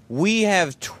 We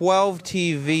have 12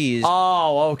 TVs.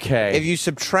 Oh, okay. If you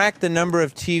subtract the number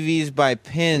of TVs by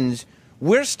pins,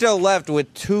 we're still left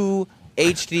with 2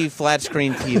 HD flat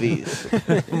screen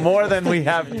TVs. More than we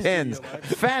have pins.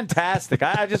 Fantastic.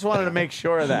 I just wanted to make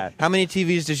sure of that. How many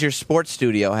TVs does your sports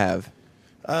studio have?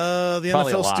 The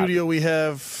Probably a NFL lot. studio, we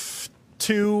have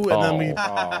 2, and then we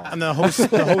on the host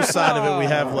side of it, we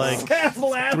have like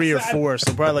 3 or 4,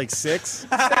 so probably like 6.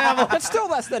 That's still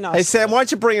less than us. Hey, Sam, why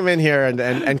don't you bring him in here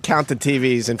and count the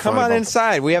TVs in Come front on of him?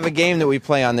 inside. We have a game that we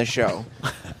play on the show.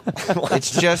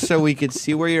 It's just so we could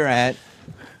see where you're at.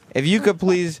 If you could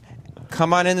please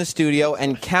come on in the studio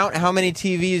and count how many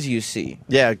TVs you see.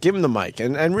 Yeah, give him the mic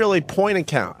and really point and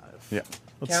count. Yeah.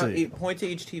 Let's Count, see. point to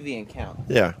each TV and count.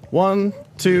 Yeah. 1,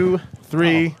 2,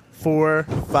 3, 4,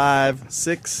 5,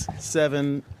 6,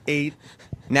 7, 8.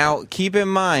 Now, keep in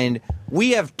mind,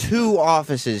 we have 2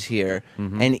 offices here,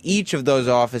 and each of those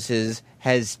offices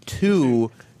has 2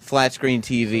 flat screen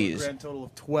TVs. Grand total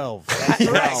of 12.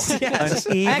 Yes.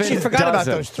 I actually forgot about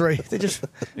those 3. They just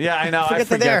Yeah, I know. I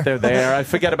Forget they're forget there. they're there. I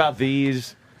forget about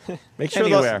these. Make sure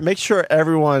Anywhere. make sure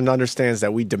everyone understands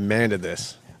that we demanded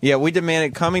this. Yeah, we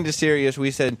demanded, coming to Sirius, we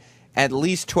said at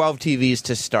least 12 TVs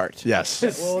to start. Yes.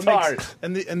 Well, it makes,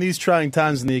 and these trying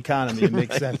times in the economy, it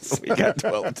makes sense. We got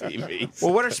 12 TVs.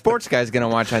 Well, what are sports guys going to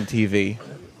watch on TV?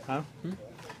 Huh?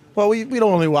 Well, we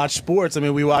don't only watch sports. I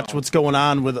mean, we watch what's going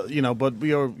on with, but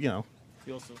we are,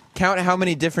 Count how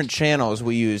many different channels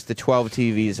we use the 12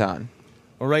 TVs on.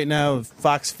 Well, right now,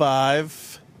 Fox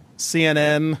 5,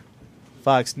 CNN,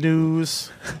 Fox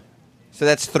News. So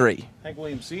that's 3. Hank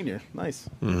Williams Sr. Nice.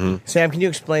 Sam, can you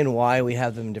explain why we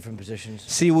have them in different positions?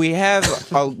 See, we have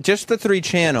just the 3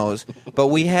 channels, but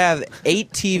we have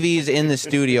 8 TVs in the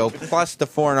studio, plus the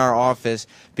 4 in our office,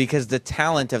 because the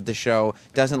talent of the show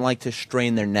doesn't like to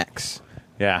strain their necks.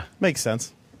 Yeah. Makes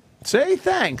sense. Say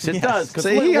thanks. It Yes. does. 'Cause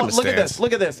See, he look at understands. this.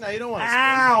 Look at this. No, you don't want to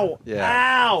Ow!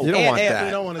 Yeah. Ow! You don't want You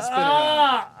that. don't want to spin it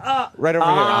around. Right over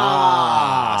here.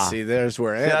 Ah, see, there's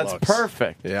where Ant That's looks.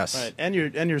 perfect. Yes. Right, and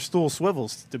your stool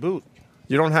swivels to boot.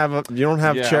 You don't have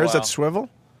Yeah, chairs well. that swivel?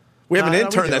 We have an No, we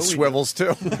intern do, that we do. swivels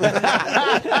too.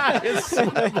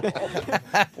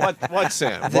 What,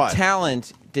 Sam? The What?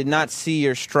 talent did not see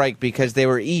your strike because they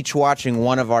were each watching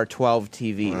one of our 12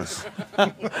 TVs.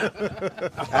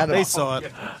 They saw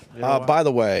it. By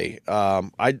the way,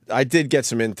 I did get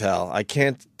some intel.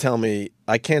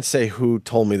 I can't say who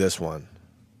told me this one.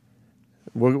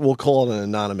 We'll call it an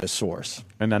anonymous source.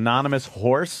 An anonymous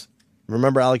horse?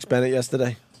 Remember Alex Bennett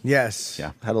yesterday? Yes.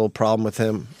 Yeah. Had a little problem with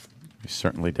him. You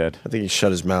certainly did. I think he shut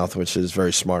his mouth, which is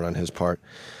very smart on his part.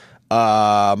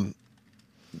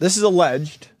 This is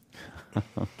alleged.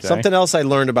 Okay. Something else I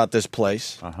learned about this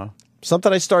place.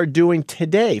 Something I started doing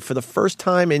today for the first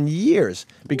time in years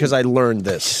because I learned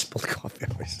this. Spilled coffee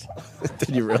on myself.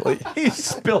 Did you really? He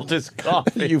spilled his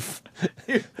coffee. You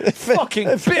fucking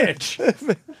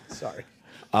bitch. Sorry.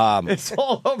 It's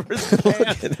all over his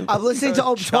pants. I'm listening to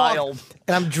Ope talk,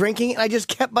 and I'm drinking, and I just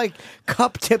kept my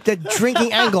cup tipped at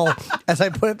drinking angle as I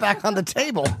put it back on the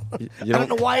table. I don't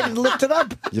know why I didn't lift it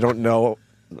up. You don't know.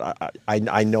 I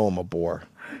know I'm a bore.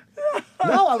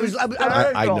 No,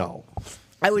 I know.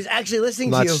 I was actually listening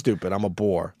I'm to not you. stupid. I'm a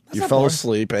bore. You not fell boring.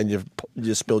 asleep and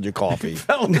you spilled your coffee.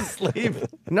 Fell asleep.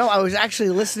 No, I was actually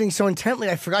listening so intently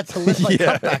I forgot to lift my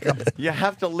cup back up. You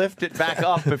have to lift it back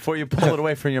up before you pull it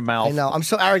away from your mouth. I know. I'm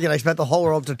so arrogant. I expect the whole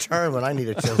world to turn when I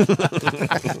needed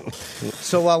to.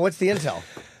 So, what's the intel?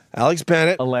 Alex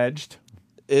Bennett alleged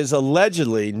is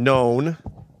allegedly known.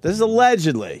 This is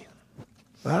allegedly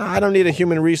I don't need a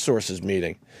human resources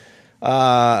meeting.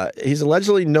 He's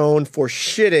allegedly known for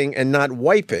shitting and not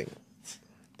wiping.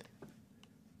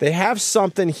 They have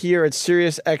something here at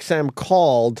Sirius XM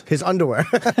called his underwear.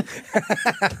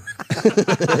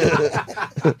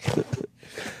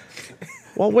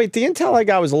 Well, wait. The intel I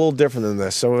got was a little different than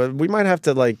this, so we might have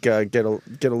to like get a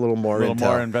little more A little intel.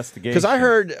 more investigation. Because I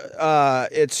heard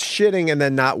it's shitting and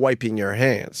then not wiping your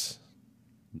hands.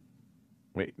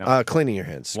 Wait, no. Cleaning your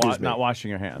hands. Excuse me. Not washing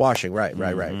your hands. Washing, right.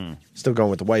 Still going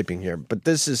with the wiping here, but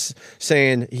this is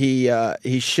saying he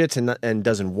shits and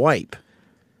doesn't wipe.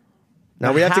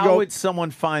 Now we have to go. How would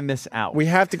someone find this out? We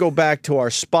have to go back to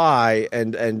our spy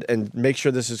and make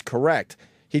sure this is correct.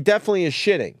 He definitely is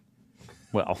shitting.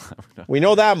 Well, we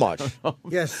know that much.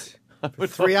 Yes. For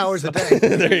 3 hours a day.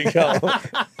 There you go.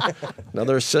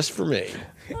 Another assist for me.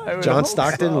 John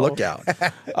Stockton, look out.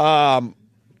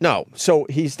 No, so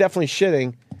he's definitely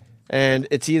shitting, and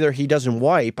it's either he doesn't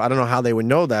wipe. I don't know how they would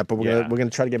know that, but we're gonna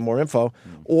try to get more info,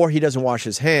 or he doesn't wash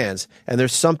his hands. And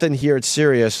there's something here at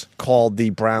Sirius called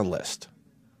the Brown List.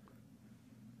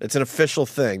 It's an official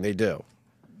thing they do.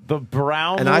 The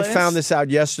Brown and List? I found this out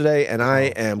yesterday, and I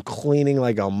am cleaning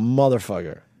like a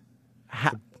motherfucker.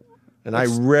 And I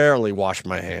rarely wash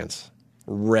my hands.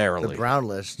 Rarely. The Brown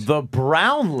List. The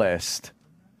Brown List?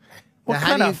 What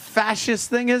kind of fascist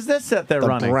thing is this that they're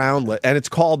running? The Brown List. And it's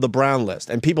called the Brown List.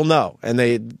 And people know. And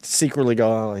they secretly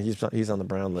go, oh, he's on the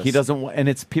Brown List. He doesn't, and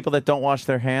it's people that don't wash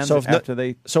their hands after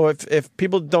they. So if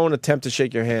people don't attempt to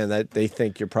shake your hand, that they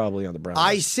think you're probably on the Brown List.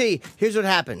 I see. Here's what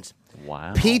happens.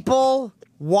 Wow. People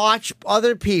watch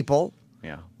other people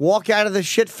walk out of the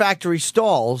shit factory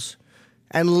stalls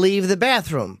and leave the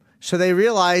bathroom. So they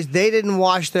realize they didn't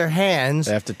wash their hands.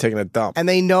 After taking a dump. And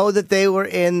they know that they were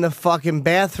in the fucking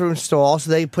bathroom stall, so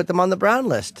they put them on the Brown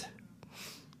List.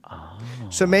 Oh.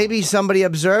 So maybe somebody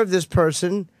observed this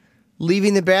person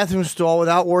leaving the bathroom stall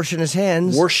without washing his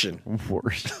hands. Washing.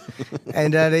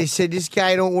 And they said, this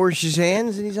guy don't wash his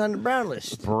hands, and he's on the Brown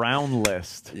List. Brown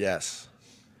List. Yes.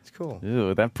 Cool.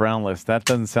 Ooh, that Brown List. That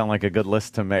doesn't sound like a good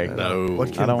list to make. No.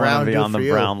 What can I don't Brown want to be do on the for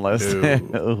you? Brown List.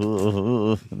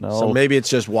 No. No. So maybe it's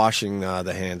just washing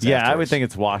the hands. Yeah, I would afterwards. think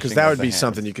it's washing. Because that of would the be hands.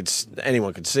 something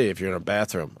anyone could see if you're in a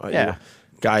bathroom. Yeah.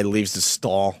 Guy leaves the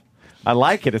stall. I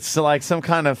like it. It's like some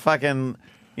kind of fucking,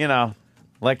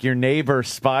 like your neighbor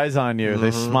spies on you.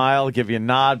 They smile, give you a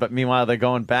nod, but meanwhile they're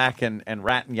going back and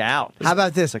ratting you out. How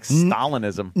about this? It's like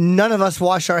Stalinism. None of us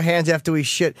wash our hands after we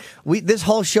shit. This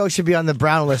whole show should be on the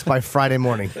Brown List by Friday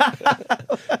morning.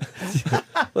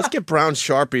 Let's get brown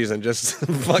Sharpies and just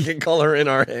fucking color in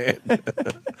our hand.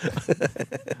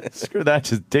 Screw that.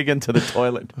 Just dig into the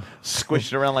toilet,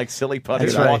 squish it around like silly putty,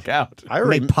 That's and right. walk out. I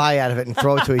already, Make pie out of it and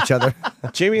throw it to each other.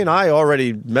 Jamie and I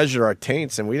already measured our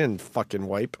taints and we didn't fucking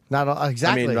wipe. Not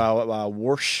exactly. I mean,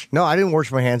 wash. No, I didn't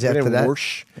wash my hands We after didn't that.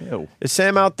 wash. Ew. Is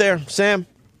Sam out there? Sam?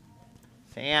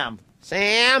 Sam.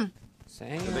 Sam?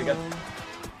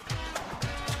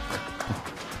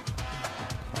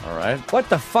 All right. What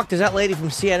the fuck does that lady from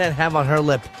CNN have on her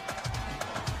lip?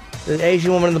 The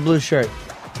Asian woman in the blue shirt.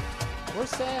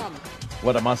 Where's Sam?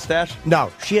 What, a mustache?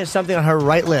 No, she has something on her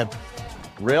right lip.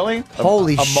 Really?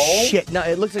 Holy a mole? shit! No,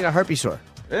 it looks like a herpes sore.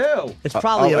 Ew. It's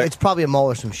probably it's probably a mole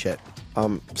or some shit.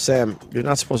 Sam, you're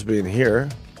not supposed to be in here.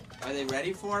 Are they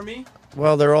ready for me?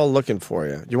 Well, they're all looking for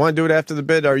you. You want to do it after the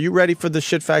bit? Are you ready for the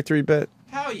shit factory bit?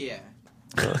 Hell yeah.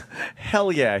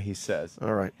 Hell yeah, he says.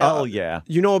 All right. Hell yeah.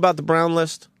 You know about the Brown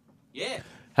List? Yeah.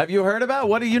 Have you heard about?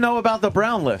 What do you know about the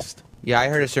Brown List? Yeah, I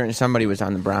heard a certain somebody was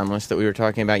on the Brown List that we were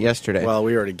talking about yesterday. Well,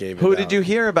 we already gave it Who out. did you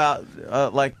hear about?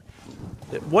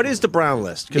 What is the Brown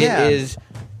List? 'Cause It is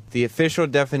the official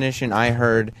definition I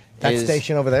heard. That is,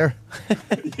 station over there.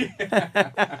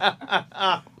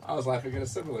 I was laughing at a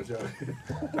similar joke.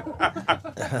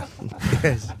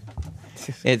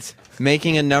 It's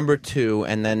making a number 2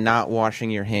 and then not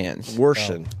washing your hands.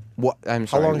 Washing. I'm How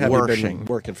sorry. long have you washing. been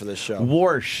working for this show?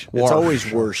 Warsh. It's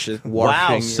always worship. Wow.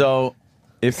 Washing. So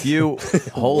if you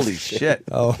holy shit.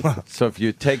 Oh. So if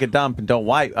you take a dump and don't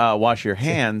wash your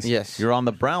hands, Yes. you're on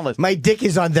the Brown List. My dick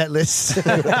is on that list.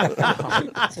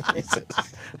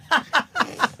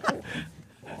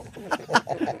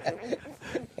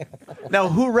 Now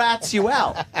who rats you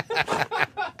out?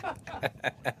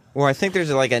 Well, I think there's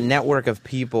like a network of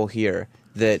people here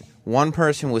that one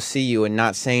person will see you and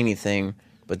not say anything,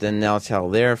 but then they'll tell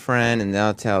their friend and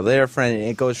they'll tell their friend, and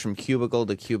it goes from cubicle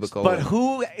to cubicle. But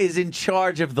who is in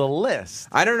charge of the list?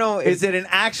 I don't know. Is it an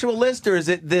actual list or is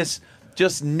it this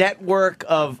just network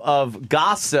of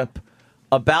gossip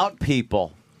about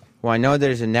people? Well, I know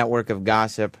there's a network of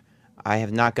gossip. I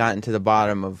have not gotten to the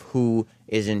bottom of who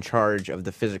is in charge of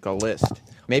the physical list.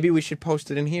 Maybe we should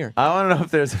post it in here. I want to know if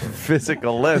there's a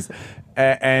physical list,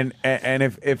 and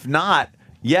if not,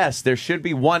 yes, there should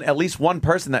be at least one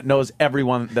person that knows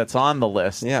everyone that's on the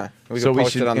list. Yeah, we could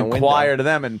post should it on the inquire window. to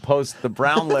them and post the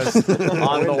Brown list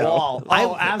on the wall.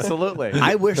 Oh, absolutely.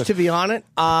 I wish to be on it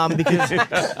because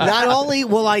not only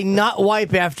will I not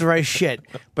wipe after I shit,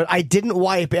 but I didn't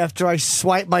wipe after I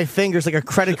swiped my fingers like a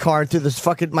credit card through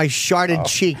my sharded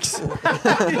cheeks.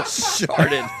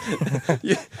 Sharded.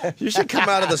 You should come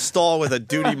out of the stall with a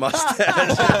duty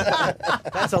mustache.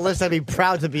 That's a list I'd be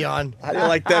proud to be on. How do you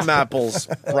like them apples,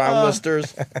 brown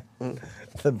listers?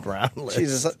 The brown list.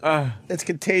 Jesus, it's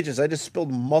contagious. I just spilled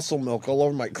muscle milk all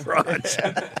over my crotch.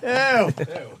 Ew.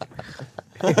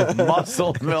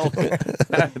 Muscle milk.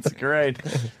 That's great.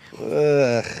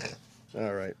 All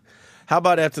right. How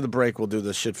about after the break, we'll do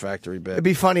the shit factory bit? It'd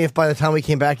be funny if by the time we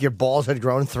came back, your balls had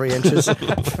grown 3 inches.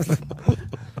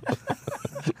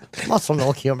 Muscle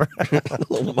milk humor. A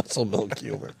little muscle milk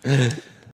humor.